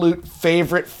absolute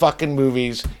favorite fucking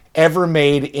movies ever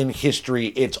made in history.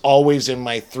 It's always in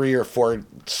my 3 or 4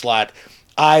 slot.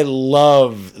 I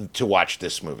love to watch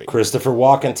this movie. Christopher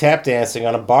Walken tap dancing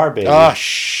on a bar, baby. Oh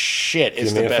shit!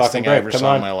 It's the best thing I ever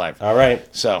saw in my life. All right,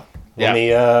 so let me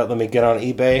get on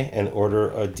eBay and order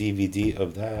a DVD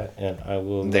of that, and I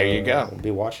will. There you go.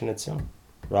 Be watching it soon.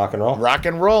 Rock and roll. Rock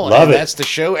and roll. Love and it. That's the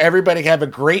show. Everybody have a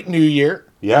great New Year.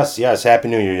 Yes. Happy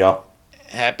New Year, y'all.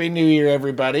 Happy New Year,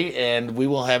 everybody. And we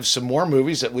will have some more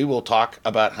movies that we will talk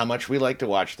about how much we like to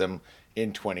watch them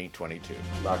in 2022.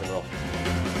 Rock and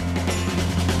roll.